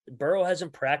Burrow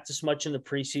hasn't practiced much in the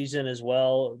preseason as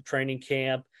well, training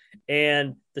camp,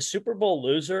 and the Super Bowl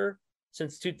loser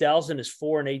since 2000 is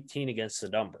 4-18 against the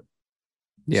number.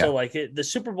 Yeah. So the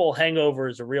Super Bowl hangover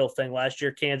is a real thing. Last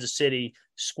year, Kansas City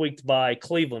squeaked by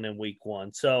Cleveland in week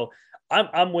 1. So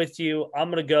I'm with you.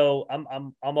 I'm going to go.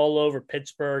 I'm all over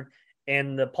Pittsburgh,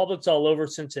 and the public's all over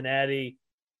Cincinnati,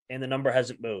 and the number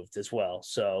hasn't moved as well.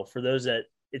 So for those that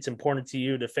it's important to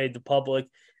you to fade the public,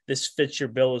 this fits your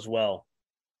bill as well.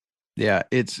 Yeah,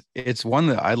 it's one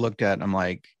that I looked at and I'm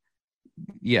like,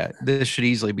 yeah, this should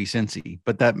easily be Cincy,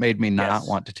 but that made me not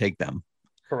want to take them.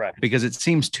 Correct. Because it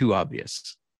seems too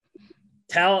obvious.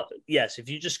 Talent, yes. If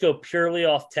you just go purely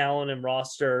off talent and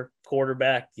roster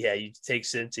quarterback, yeah, you take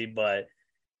Cincy, but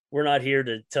we're not here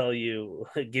to tell you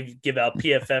give out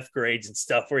PFF grades and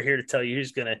stuff. We're here to tell you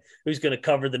who's gonna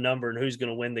cover the number and who's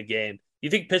gonna win the game. You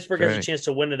think Pittsburgh has a chance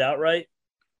to win it outright?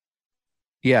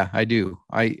 Yeah, I do.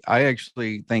 I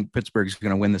actually think Pittsburgh's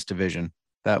gonna win this division.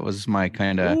 That was my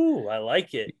kind of. Ooh, I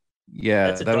like it.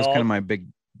 Yeah, that was kind of my big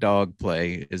dog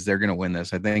play. Is they're gonna win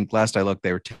this? I think last I looked,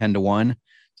 they were 10-1.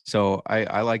 So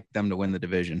I like them to win the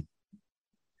division.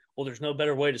 Well, there's no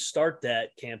better way to start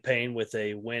that campaign with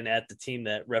a win at the team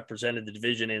that represented the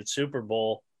division in Super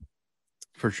Bowl.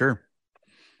 For sure.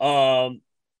 And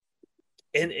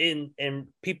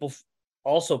people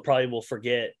also probably will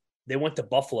forget they went to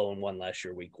Buffalo and won last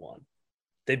year, week 1.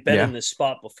 They've been in this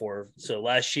spot before. So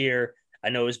last year, I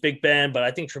know it was Big Ben, but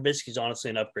I think Trubisky's honestly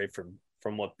an upgrade from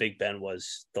what Big Ben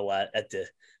was at the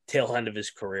tail end of his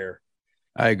career.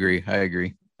 I agree.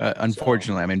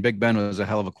 Unfortunately, I mean, Big Ben was a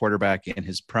hell of a quarterback in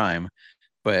his prime,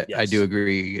 but I do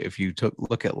agree. If you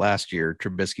look at last year,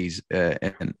 Trubisky's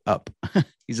an up.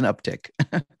 He's an uptick.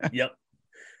 Yep.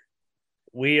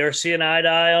 We are seeing eye to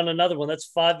eye on another one. That's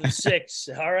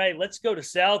 5-6. All right, let's go to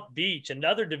South Beach,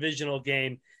 another divisional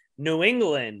game. New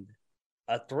England,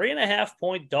 a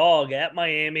 3.5-point dog at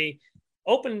Miami.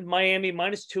 opened Miami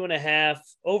 -2.5,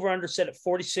 over under set at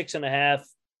 46.5.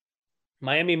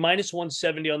 Miami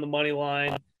 -170 on the money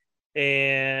line,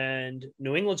 and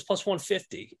New England's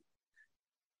 +150.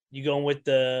 You going with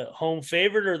the home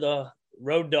favorite or the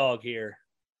road dog here?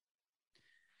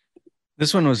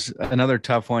 This one was another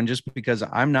tough one just because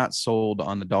I'm not sold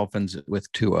on the Dolphins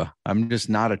with Tua. I'm just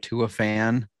not a Tua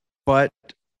fan, but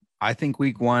I think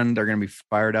week one, they're going to be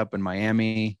fired up in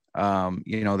Miami.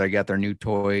 They got their new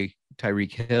toy,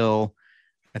 Tyreek Hill.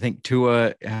 I think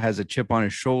Tua has a chip on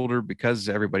his shoulder because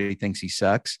everybody thinks he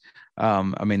sucks.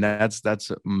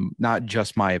 That's not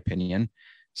just my opinion.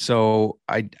 So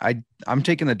I'm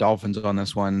taking the Dolphins on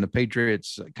this one. The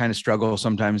Patriots kind of struggle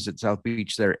sometimes at South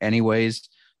Beach there anyways.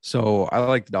 So I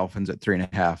like the Dolphins at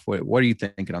 3.5. What are you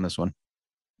thinking on this one?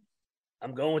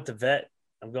 I'm going with the vet.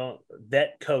 I'm going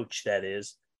vet coach, that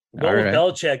is. I'm going with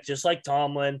Belichick, just like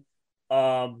Tomlin.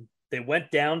 They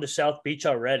went down to South Beach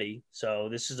already. So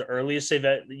this is the earliest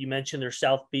you mentioned their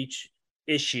South Beach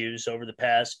issues over the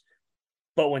past.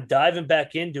 But when diving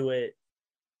back into it,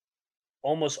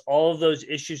 almost all of those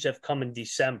issues have come in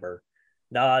December,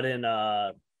 not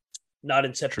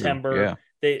in September.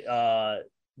 Yeah.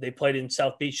 They played in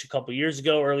South Beach a couple years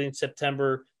ago, early in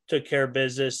September, took care of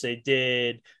business. They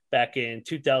did back in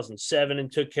 2007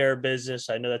 and took care of business.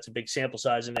 I know that's a big sample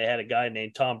size, and they had a guy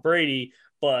named Tom Brady,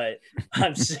 but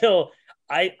I'm still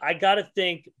I got to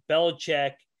think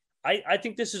Belichick. I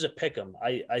think this is a pick 'em.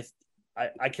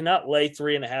 I cannot lay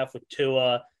 3.5 with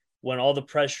Tua when all the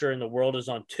pressure in the world is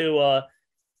on Tua.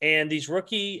 And these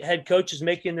rookie head coaches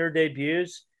making their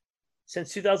debuts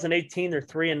since 2018, they're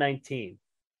 3-19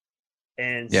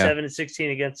 and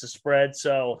 7-16 against the spread.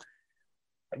 So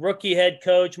rookie head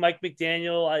coach Mike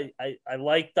McDaniel, I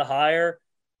like the hire,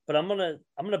 but I'm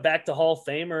gonna back the Hall of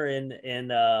Famer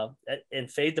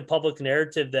and fade the public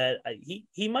narrative that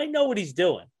he might know what he's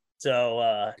doing.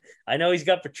 So I know he's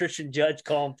got Patrician Judge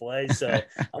calling plays, so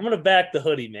I'm gonna back the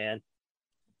hoodie, man.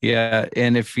 Yeah,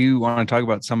 and if you want to talk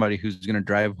about somebody who's going to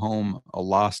drive home a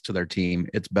loss to their team,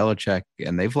 it's Belichick,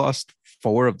 and they've lost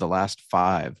 4 of the last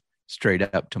 5 straight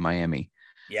up to Miami.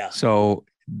 Yeah. So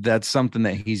that's something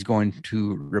that he's going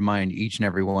to remind each and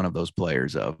every one of those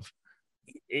players of.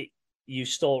 You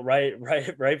stole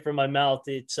right from my mouth.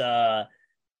 It's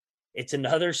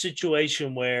another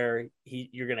situation where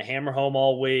you're going to hammer home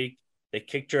all week. They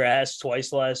kicked your ass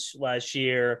twice last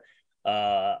year.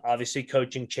 Obviously,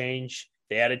 coaching change.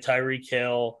 They added Tyreek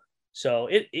Hill. So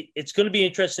it's going to be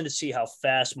interesting to see how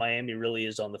fast Miami really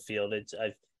is on the field.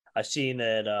 I've seen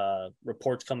that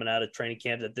reports coming out of training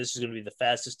camp that this is going to be the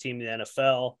fastest team in the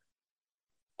NFL.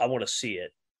 I want to see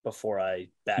it before I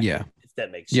back it, if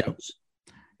that makes sense.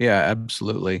 Yeah,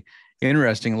 absolutely.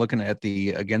 Interesting looking at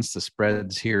the against the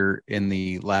spreads here in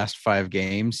the last 5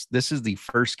 games. This is the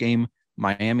first game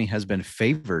Miami has been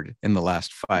favored in the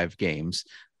last 5 games.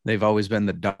 They've always been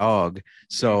the dog.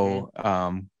 So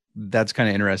that's kind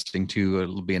of interesting too.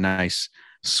 It'll be a nice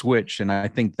switch. And I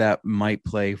think that might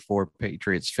play for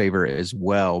Patriots' favor as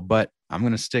well. But I'm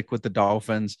going to stick with the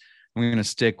Dolphins. I'm going to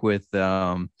stick with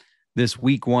this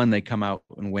week 1. They come out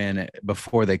and win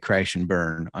before they crash and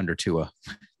burn under Tua.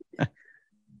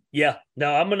 Yeah,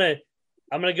 no, I'm gonna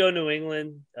go New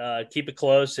England, keep it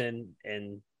close, and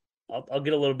I'll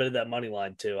get a little bit of that money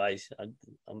line too. I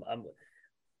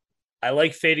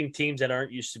like fading teams that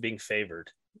aren't used to being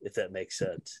favored, if that makes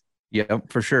sense. Yeah,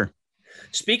 for sure.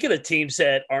 Speaking of teams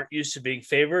that aren't used to being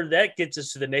favored, that gets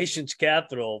us to the nation's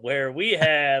capital, where we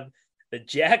have the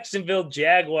Jacksonville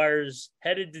Jaguars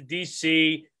headed to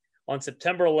DC on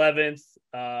September 11th.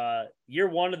 Year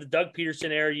 1 of the Doug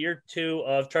Peterson era, year 2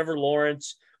 of Trevor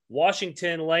Lawrence.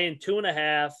 Washington laying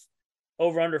 2.5,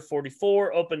 over under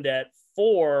 44, opened at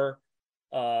 4.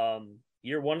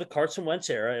 Year 1 of the Carson Wentz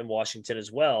era in Washington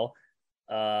as well.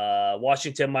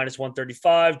 Washington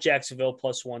 -135, Jacksonville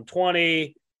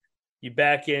 +120. You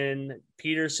back in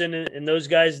Peterson and those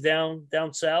guys down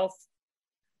south?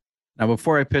 Now,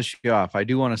 before I piss you off, I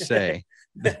do want to say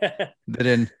that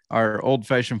in our Old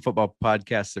Fashioned Football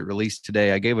podcast that released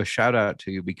today, I gave a shout out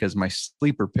to you because my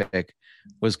sleeper pick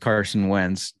was Carson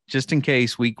Wentz. Just in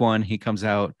case week 1 he comes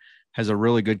out, has a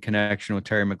really good connection with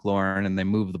Terry McLaurin, and they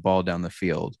move the ball down the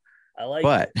field. I like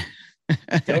it.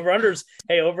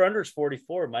 Over-under's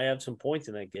 44. Might have some points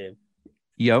in that game.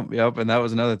 Yep. And that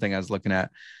was another thing I was looking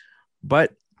at.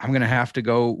 But I'm going to have to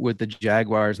go with the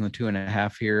Jaguars and the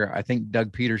 2.5 here. I think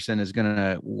Doug Peterson is going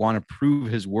to want to prove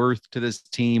his worth to this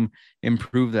team,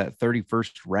 improve that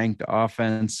 31st ranked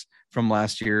offense from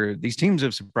last year. These teams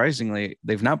have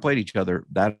they've not played each other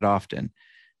that often.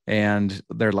 And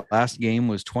their last game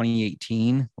was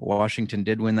 2018. Washington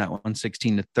did win that one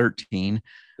 16-13.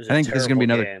 I think this is going to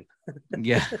be another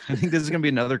yeah, I think this is going to be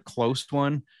another close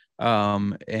one.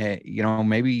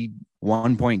 Maybe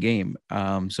 1 point game.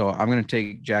 So I'm going to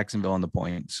take Jacksonville on the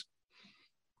points.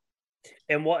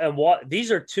 And what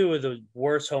these are two of the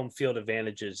worst home field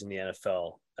advantages in the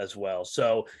NFL as well.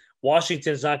 So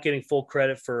Washington's not getting full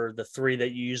credit for the 3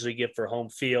 that you usually get for home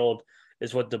field,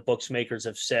 is what the bookmakers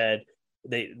have said.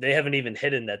 They haven't even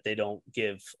hidden that they don't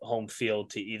give home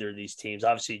field to either of these teams.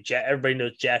 Obviously, everybody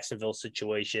knows Jacksonville's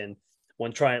situation.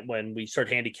 When we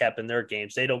start handicapping their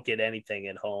games, they don't get anything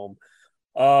at home.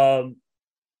 I'm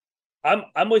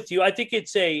with you. I think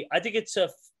it's a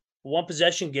 1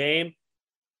 possession game,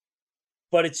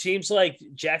 but it seems like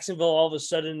Jacksonville all of a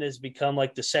sudden has become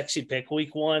like the sexy pick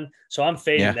week 1. So I'm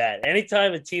fading that.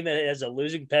 Anytime a team that has a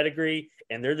losing pedigree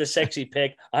and they're the sexy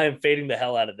pick, I am fading the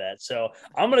hell out of that. So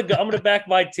I'm gonna back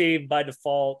my team by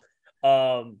default.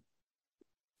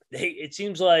 It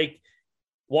seems like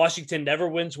Washington never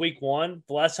wins week 1.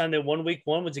 The last time they won week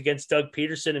 1 was against Doug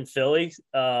Peterson in Philly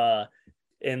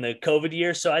in the COVID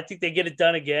year. So I think they get it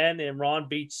done again. And Ron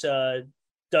beats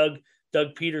Doug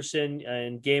Peterson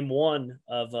in game 1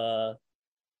 of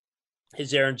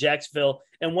his era in Jacksonville.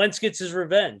 And Wentz gets his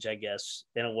revenge, I guess,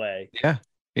 in a way. Yeah.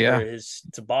 For his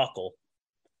debacle.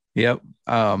 Yep.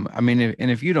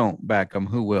 If you don't back them,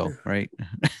 who will, right?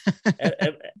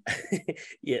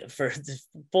 Yeah. For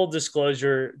full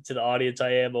disclosure to the audience,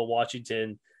 I am a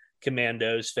Washington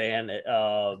Commandos fan.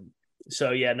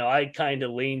 I kind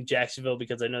of lean Jacksonville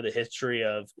because I know the history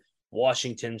of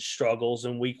Washington's struggles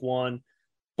in week 1,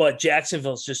 but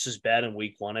Jacksonville's just as bad in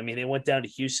week 1. I mean, they went down to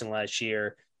Houston last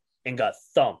year and got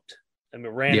thumped. I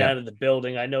mean, ran out of the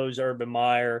building. I know it was Urban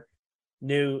Meyer.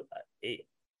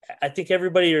 I think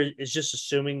everybody is just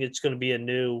assuming it's going to be a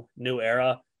new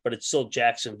era, but it's still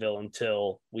Jacksonville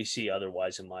until we see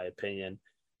otherwise, in my opinion.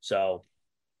 So,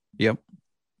 yep.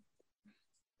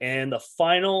 And the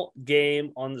final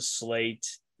game on the slate,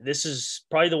 this is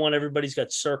probably the one everybody's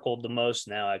got circled the most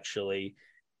now, actually,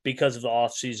 because of the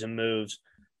offseason moves.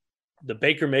 The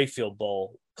Baker Mayfield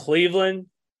Bowl. Cleveland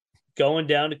going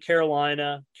down to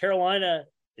Carolina. Carolina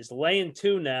is laying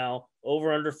 2 now,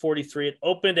 over under 43. It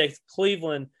opened at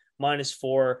Cleveland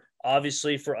 -4,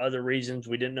 obviously for other reasons.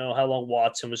 We didn't know how long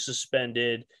Watson was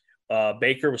suspended.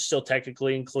 Baker was still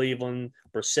technically in Cleveland.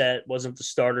 Brissett wasn't the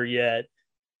starter yet.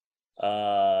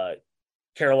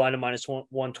 Carolina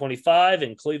 -125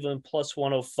 and Cleveland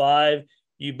 +105.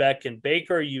 You back in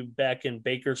Baker, you back in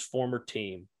Baker's former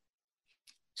team.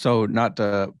 So not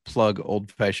to plug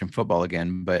old-fashioned football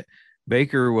again, but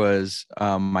Baker was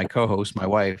my co-host, my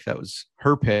wife. That was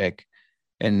her pick.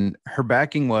 And her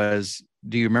backing was,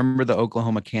 do you remember the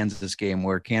Oklahoma-Kansas game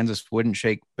where Kansas wouldn't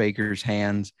shake Baker's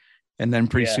hands? And then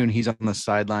pretty soon he's on the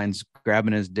sidelines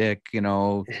grabbing his dick,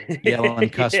 yelling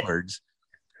cuss words.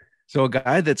 So a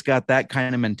guy that's got that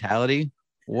kind of mentality,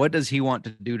 what does he want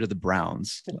to do to the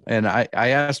Browns? And I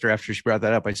asked her after she brought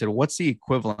that up, I said, what's the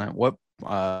equivalent? What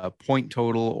point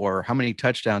total or how many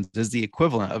touchdowns is the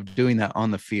equivalent of doing that on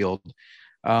the field?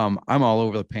 I'm all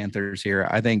over the Panthers here.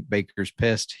 I think Baker's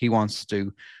pissed. He wants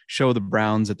to show the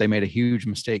Browns that they made a huge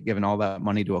mistake giving all that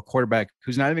money to a quarterback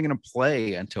who's not even going to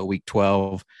play until week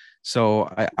 12.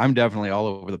 So I'm definitely all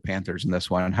over the Panthers in this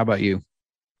one. How about you?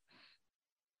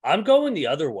 I'm going the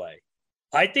other way.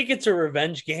 I think it's a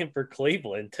revenge game for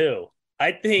Cleveland too.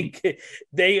 I think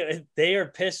they are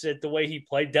pissed at the way he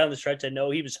played down the stretch. I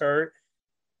know he was hurt,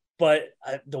 but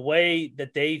the way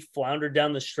that they floundered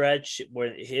down the stretch,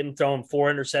 where him throwing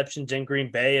 4 interceptions in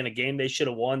Green Bay in a game they should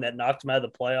have won that knocked him out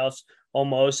of the playoffs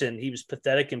almost, and he was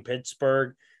pathetic in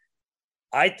Pittsburgh.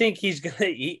 I think he's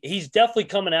definitely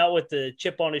coming out with the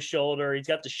chip on his shoulder. He's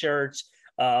got the shirts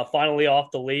finally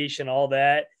off the leash and all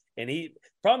that. And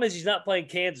problem is he's not playing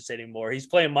Kansas anymore. He's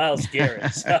playing Myles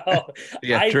Garrett. So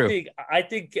I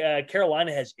think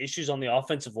Carolina has issues on the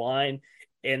offensive line,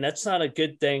 and that's not a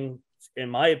good thing, in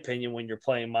my opinion, when you're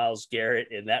playing Myles Garrett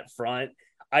in that front.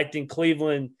 I think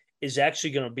Cleveland is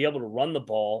actually going to be able to run the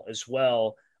ball as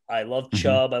well. I love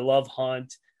Chubb. I love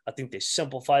Hunt. I think they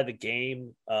simplify the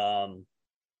game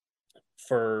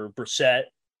for Brissett,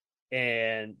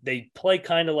 and they play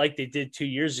kind of like they did 2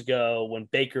 years ago when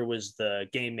Baker was the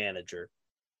game manager.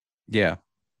 Yeah,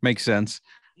 makes sense.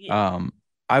 Yeah.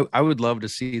 I would love to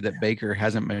see that Baker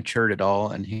hasn't matured at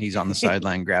all and he's on the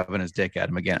sideline grabbing his dick at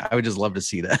him again. I would just love to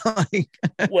see that.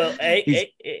 Well,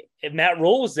 Matt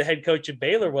Rule was the head coach of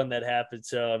Baylor when that happened.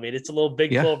 So, I mean, it's a little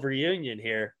Big 12 reunion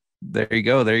here. There you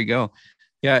go.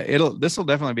 Yeah, this will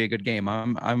definitely be a good game.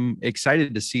 I'm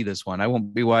excited to see this one. I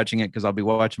won't be watching it because I'll be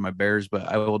watching my Bears, but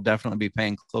I will definitely be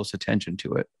paying close attention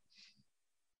to it.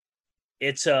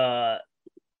 It's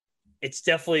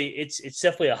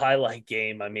definitely a highlight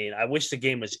game. I mean, I wish the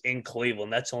game was in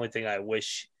Cleveland. That's the only thing I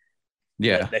wish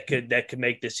Yeah. that could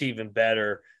make this even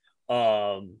better.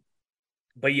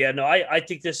 But yeah, no, I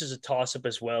think this is a toss up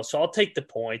as well. So I'll take the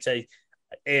points.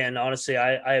 And honestly,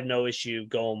 I have no issue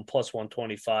going plus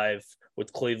 125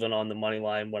 with Cleveland on the money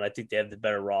line when I think they have the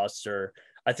better roster.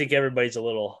 I think everybody's a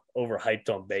little overhyped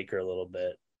on Baker a little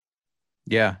bit.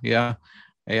 Yeah.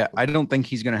 I don't think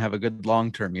he's going to have a good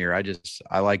long-term year.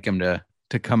 I like him to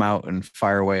come out and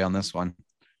fire away on this one.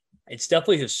 It's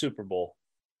definitely his Super Bowl.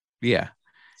 Yeah.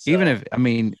 So,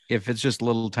 even if it's just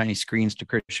little tiny screens to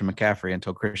Christian McCaffrey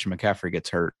until Christian McCaffrey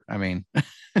gets hurt. I mean,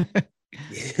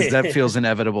 that feels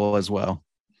inevitable as well.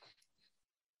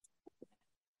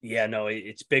 Yeah, no,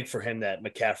 it's big for him that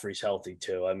McCaffrey's healthy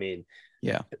too. I mean,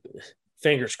 yeah,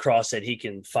 fingers crossed that he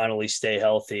can finally stay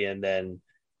healthy, and then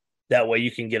that way you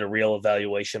can get a real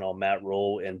evaluation on Matt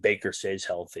Rule and Baker stays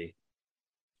healthy.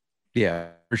 Yeah,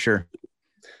 for sure.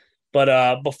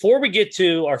 But before we get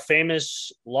to our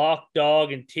famous lock,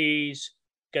 dog, and tease,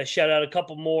 got to shout out a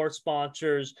couple more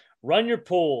sponsors. Run Your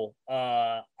Pool.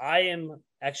 I am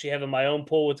actually having my own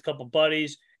pool with a couple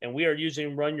buddies, and we are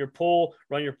using Run Your Pool.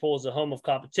 Run Your Pool is the home of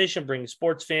competition, bringing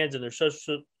sports fans and their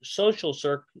social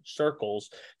circles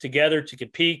together to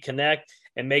compete, connect,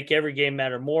 and make every game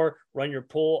matter more. Run Your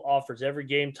Pool offers every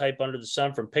game type under the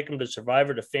sun, from Pick'em to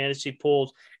Survivor to fantasy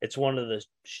pools. It's one of the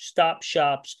stop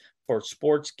shops for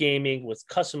sports gaming with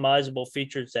customizable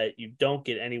features that you don't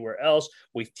get anywhere else.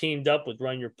 We've teamed up with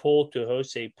Run Your Pool to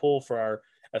host a pool for our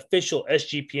official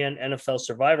SGPN NFL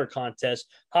Survivor contest.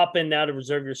 Hop in now to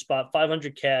reserve your spot.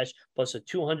 500 cash plus a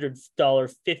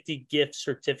 $200 50 gift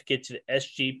certificate to the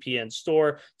SGPN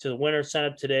store. To the winner, sign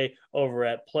up today over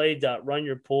at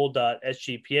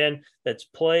play.runyourpool.sgpn. That's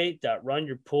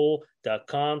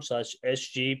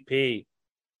play.runyourpool.com/SGP.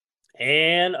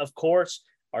 And of course,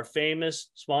 our famous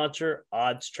sponsor,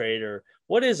 Odds Trader.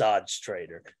 What is Odds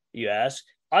Trader, you ask?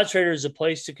 Odds Trader is a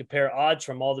place to compare odds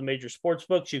from all the major sports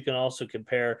books. You can also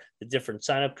compare the different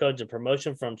sign-up codes and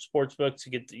promotion from sports books to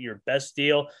get your best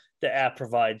deal. The app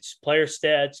provides player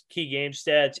stats, key game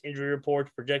stats, injury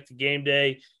reports, projected game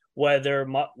day, weather,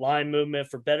 line movement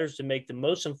for bettors to make the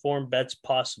most informed bets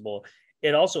possible.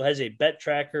 It also has a bet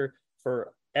tracker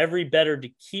for every bettor to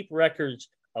keep records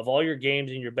of all your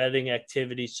games and your betting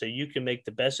activities so you can make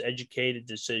the best educated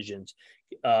decisions.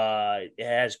 It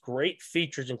has great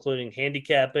features, including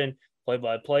handicapping,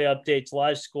 play-by-play updates,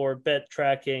 live score, bet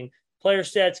tracking, player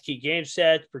stats, key game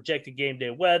stats, projected game day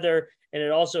weather, and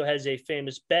it also has a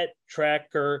famous bet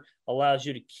tracker, allows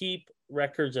you to keep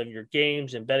records of your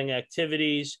games and betting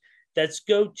activities. That's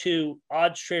go to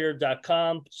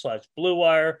oddstrader.com/Blue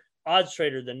Wire. Odds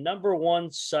Trader, the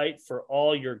 #1 site for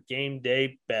all your game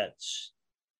day bets.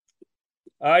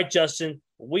 All right, Justin,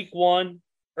 week 1,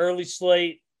 early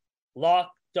slate,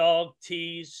 lock, dog,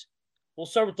 tease. We'll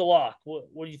start with the lock.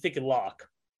 What do you think of lock?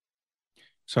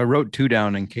 So I wrote 2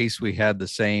 down in case we had the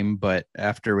same, but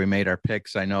after we made our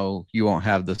picks, I know you won't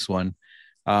have this one.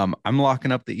 I'm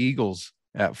locking up the Eagles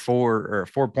at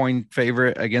 4-point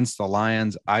favorite against the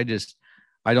Lions. I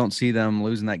don't see them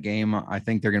losing that game. I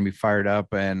think they're going to be fired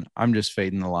up, and I'm just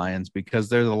fading the Lions because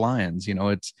they're the Lions. You know,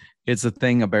 it's a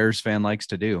thing a Bears fan likes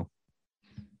to do.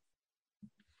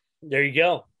 There you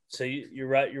go. So you're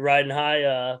right. You're riding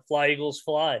high. Fly Eagles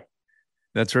fly.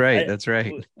 That's right. That's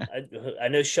right. I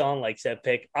know Sean likes that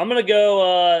pick. I'm gonna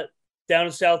go down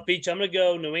to South Beach. I'm gonna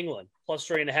go New England plus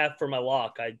 3.5 for my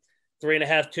lock.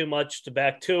 3.5 too much to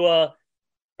back Tua.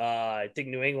 I think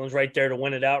New England's right there to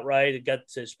win it outright. It got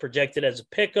this projected as a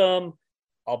pick 'em.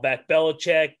 I'll back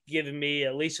Belichick, giving me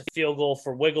at least a field goal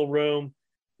for wiggle room.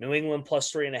 New England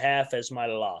plus 3.5 as my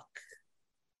lock.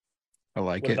 I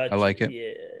like it.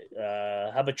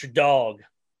 Yeah. How about your dog?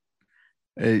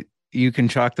 You can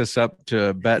chalk this up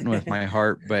to betting with my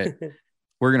heart, but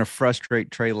we're going to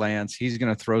frustrate Trey Lance. He's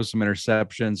going to throw some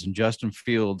interceptions, and Justin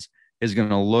Fields is going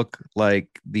to look like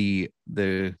the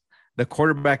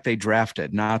quarterback they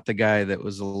drafted, not the guy that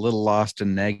was a little lost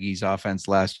in Nagy's offense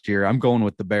last year. I'm going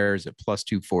with the Bears at plus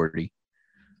 240.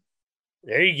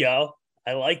 There you go.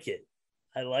 I like it.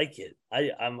 I'm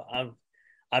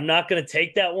not going to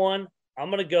take that one. I'm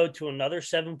going to go to another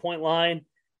 7-point line,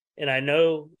 and I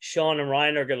know Sean and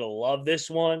Ryan are going to love this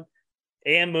one.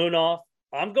 And Moonoff,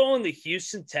 I'm going the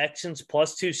Houston Texans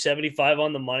plus 275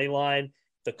 on the money line.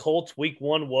 The Colts week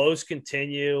 1 woes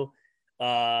continue.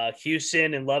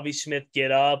 Houston and Lovie Smith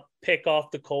get up, pick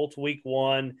off the Colts week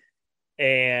 1,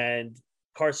 and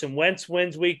Carson Wentz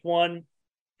wins week 1,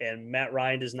 and Matt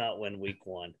Ryan does not win week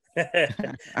 1.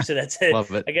 So that's it.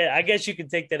 Love it. I guess you can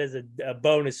take that as a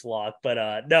bonus lock,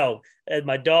 but no, as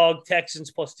my dog,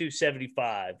 Texans plus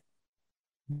 275.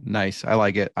 Nice. I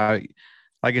like it.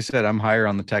 Like I said, I'm higher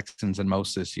on the Texans than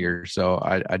most this year, so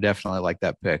I definitely like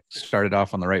that pick. Started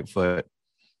off on the right foot.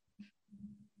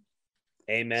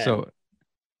 Amen. So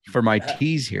for my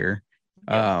teas here,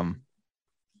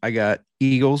 I got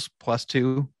Eagles plus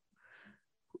 2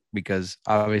 because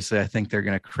obviously I think they're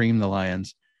going to cream the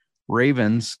Lions.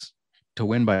 Ravens to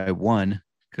win by 1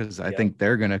 because I think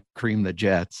they're going to cream the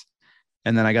Jets.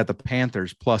 And then I got the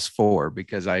Panthers plus 4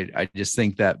 because I just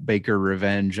think that Baker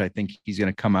revenge, I think he's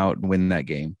going to come out and win that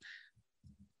game.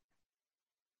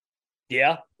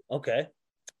 Yeah. Okay.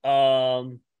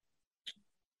 I'm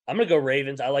going to go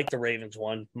Ravens. I like the Ravens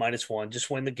 -1,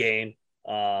 just win the game.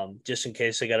 Just in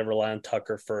case they got to rely on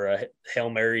Tucker for a Hail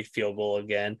Mary field goal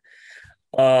again.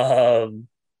 I'm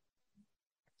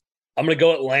going to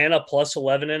go Atlanta plus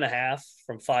 11.5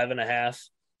 from 5.5.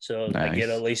 So nice. I get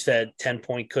at least that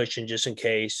 10-point cushion just in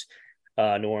case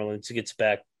New Orleans gets a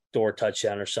backdoor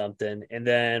touchdown or something. And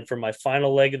then for my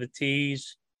final leg of the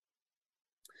tees,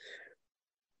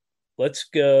 let's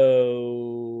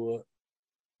go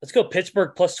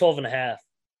Pittsburgh plus 12.5.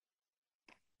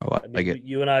 I like it.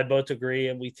 You and I both agree,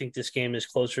 and we think this game is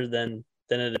closer than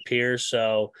it appears.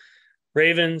 So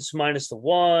Ravens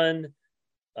 -1,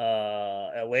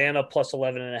 Atlanta plus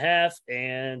 11.5,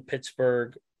 and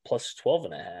Pittsburgh plus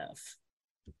 12.5.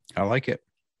 I like it.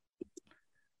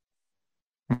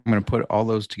 I'm going to put all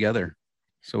those together.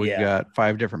 So we've got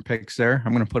 5 different picks there.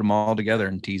 I'm going to put them all together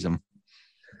and tease them.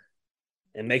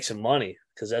 And make some money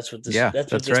because that's what this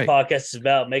right. podcast is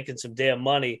about, making some damn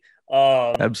money.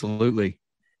 Absolutely.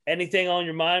 Anything on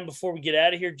your mind before we get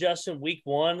out of here, Justin? Week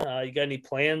 1, you got any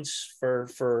plans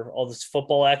for all this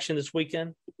football action this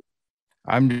weekend?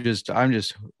 I'm just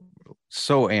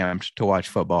so amped to watch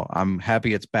football. I'm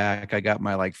happy it's back. I got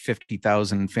my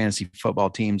 50,000 fantasy football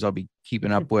teams I'll be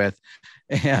keeping up with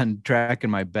and tracking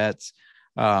my bets.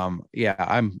 I'm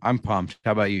pumped.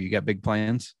 How about you? You got big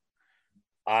plans?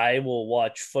 I will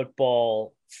watch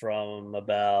football from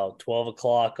about 12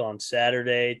 o'clock on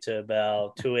Saturday to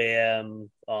about 2 a.m.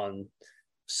 on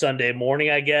Sunday morning,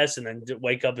 I guess, and then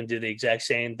wake up and do the exact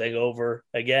same thing over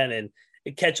again and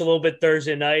catch a little bit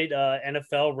Thursday night.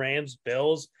 NFL, Rams,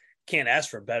 Bills. Can't ask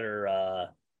for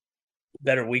a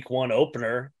better week 1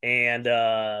 opener. And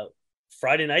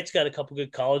Friday night's got a couple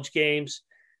good college games.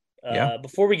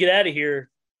 Before we get out of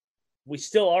here, we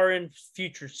still are in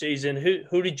future season.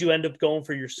 Who did you end up going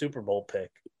for your Super Bowl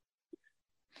pick?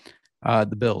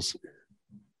 The Bills.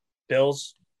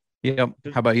 Bills? Yep.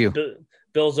 How about you?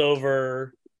 Bills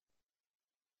over.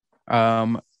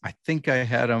 I think I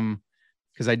had them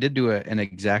because I did do an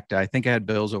exacta. I think I had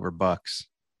Bills over Bucks.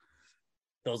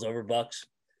 Bills over Bucks?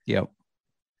 Yep.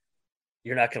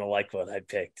 You're not going to like what I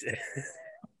picked.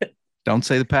 Don't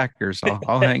say the Packers.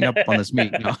 I'll hang up on this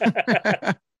meet. No.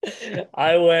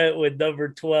 I went with number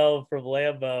 12 from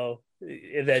Lambeau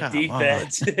in that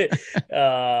defense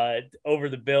over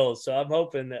the Bills. So I'm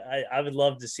hoping that I would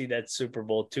love to see that Super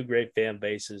Bowl. 2 great fan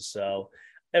bases. So,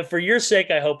 and for your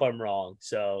sake, I hope I'm wrong.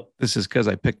 So this is because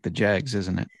I picked the Jags,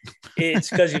 isn't it?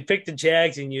 It's because you picked the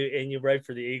Jags and you write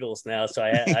for the Eagles now. So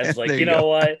I was like, you know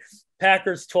what?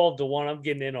 Packers 12-1. I'm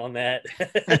getting in on that.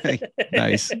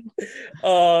 Nice.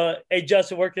 Hey,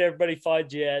 Justin, where can everybody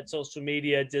find you at social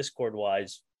media, Discord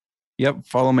wise? Yep.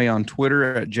 Follow me on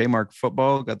Twitter at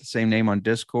JMarkFootball. Got the same name on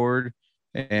Discord.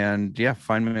 And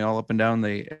find me all up and down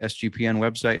the SGPN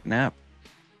website and app.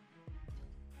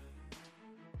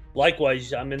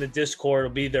 Likewise, I'm in the Discord.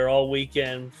 I'll be there all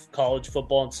weekend. College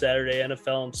football on Saturday,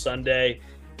 NFL on Sunday.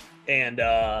 And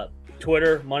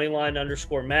Twitter,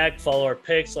 Moneyline_Mac. Follow our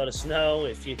picks. Let us know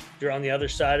if you're on the other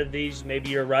side of these. Maybe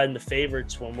you're riding the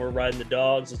favorites when we're riding the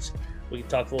dogs. We can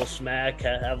talk a little smack,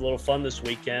 have a little fun this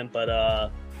weekend.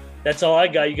 But that's all I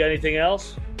got. You got anything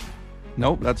else?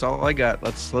 Nope, that's all I got.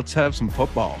 Let's have some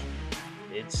football.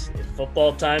 It's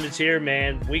football time is here,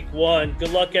 man. Week 1.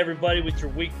 Good luck, everybody, with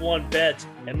your week 1 bets.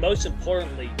 And most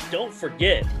importantly, don't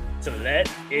forget to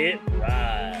let it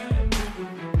ride.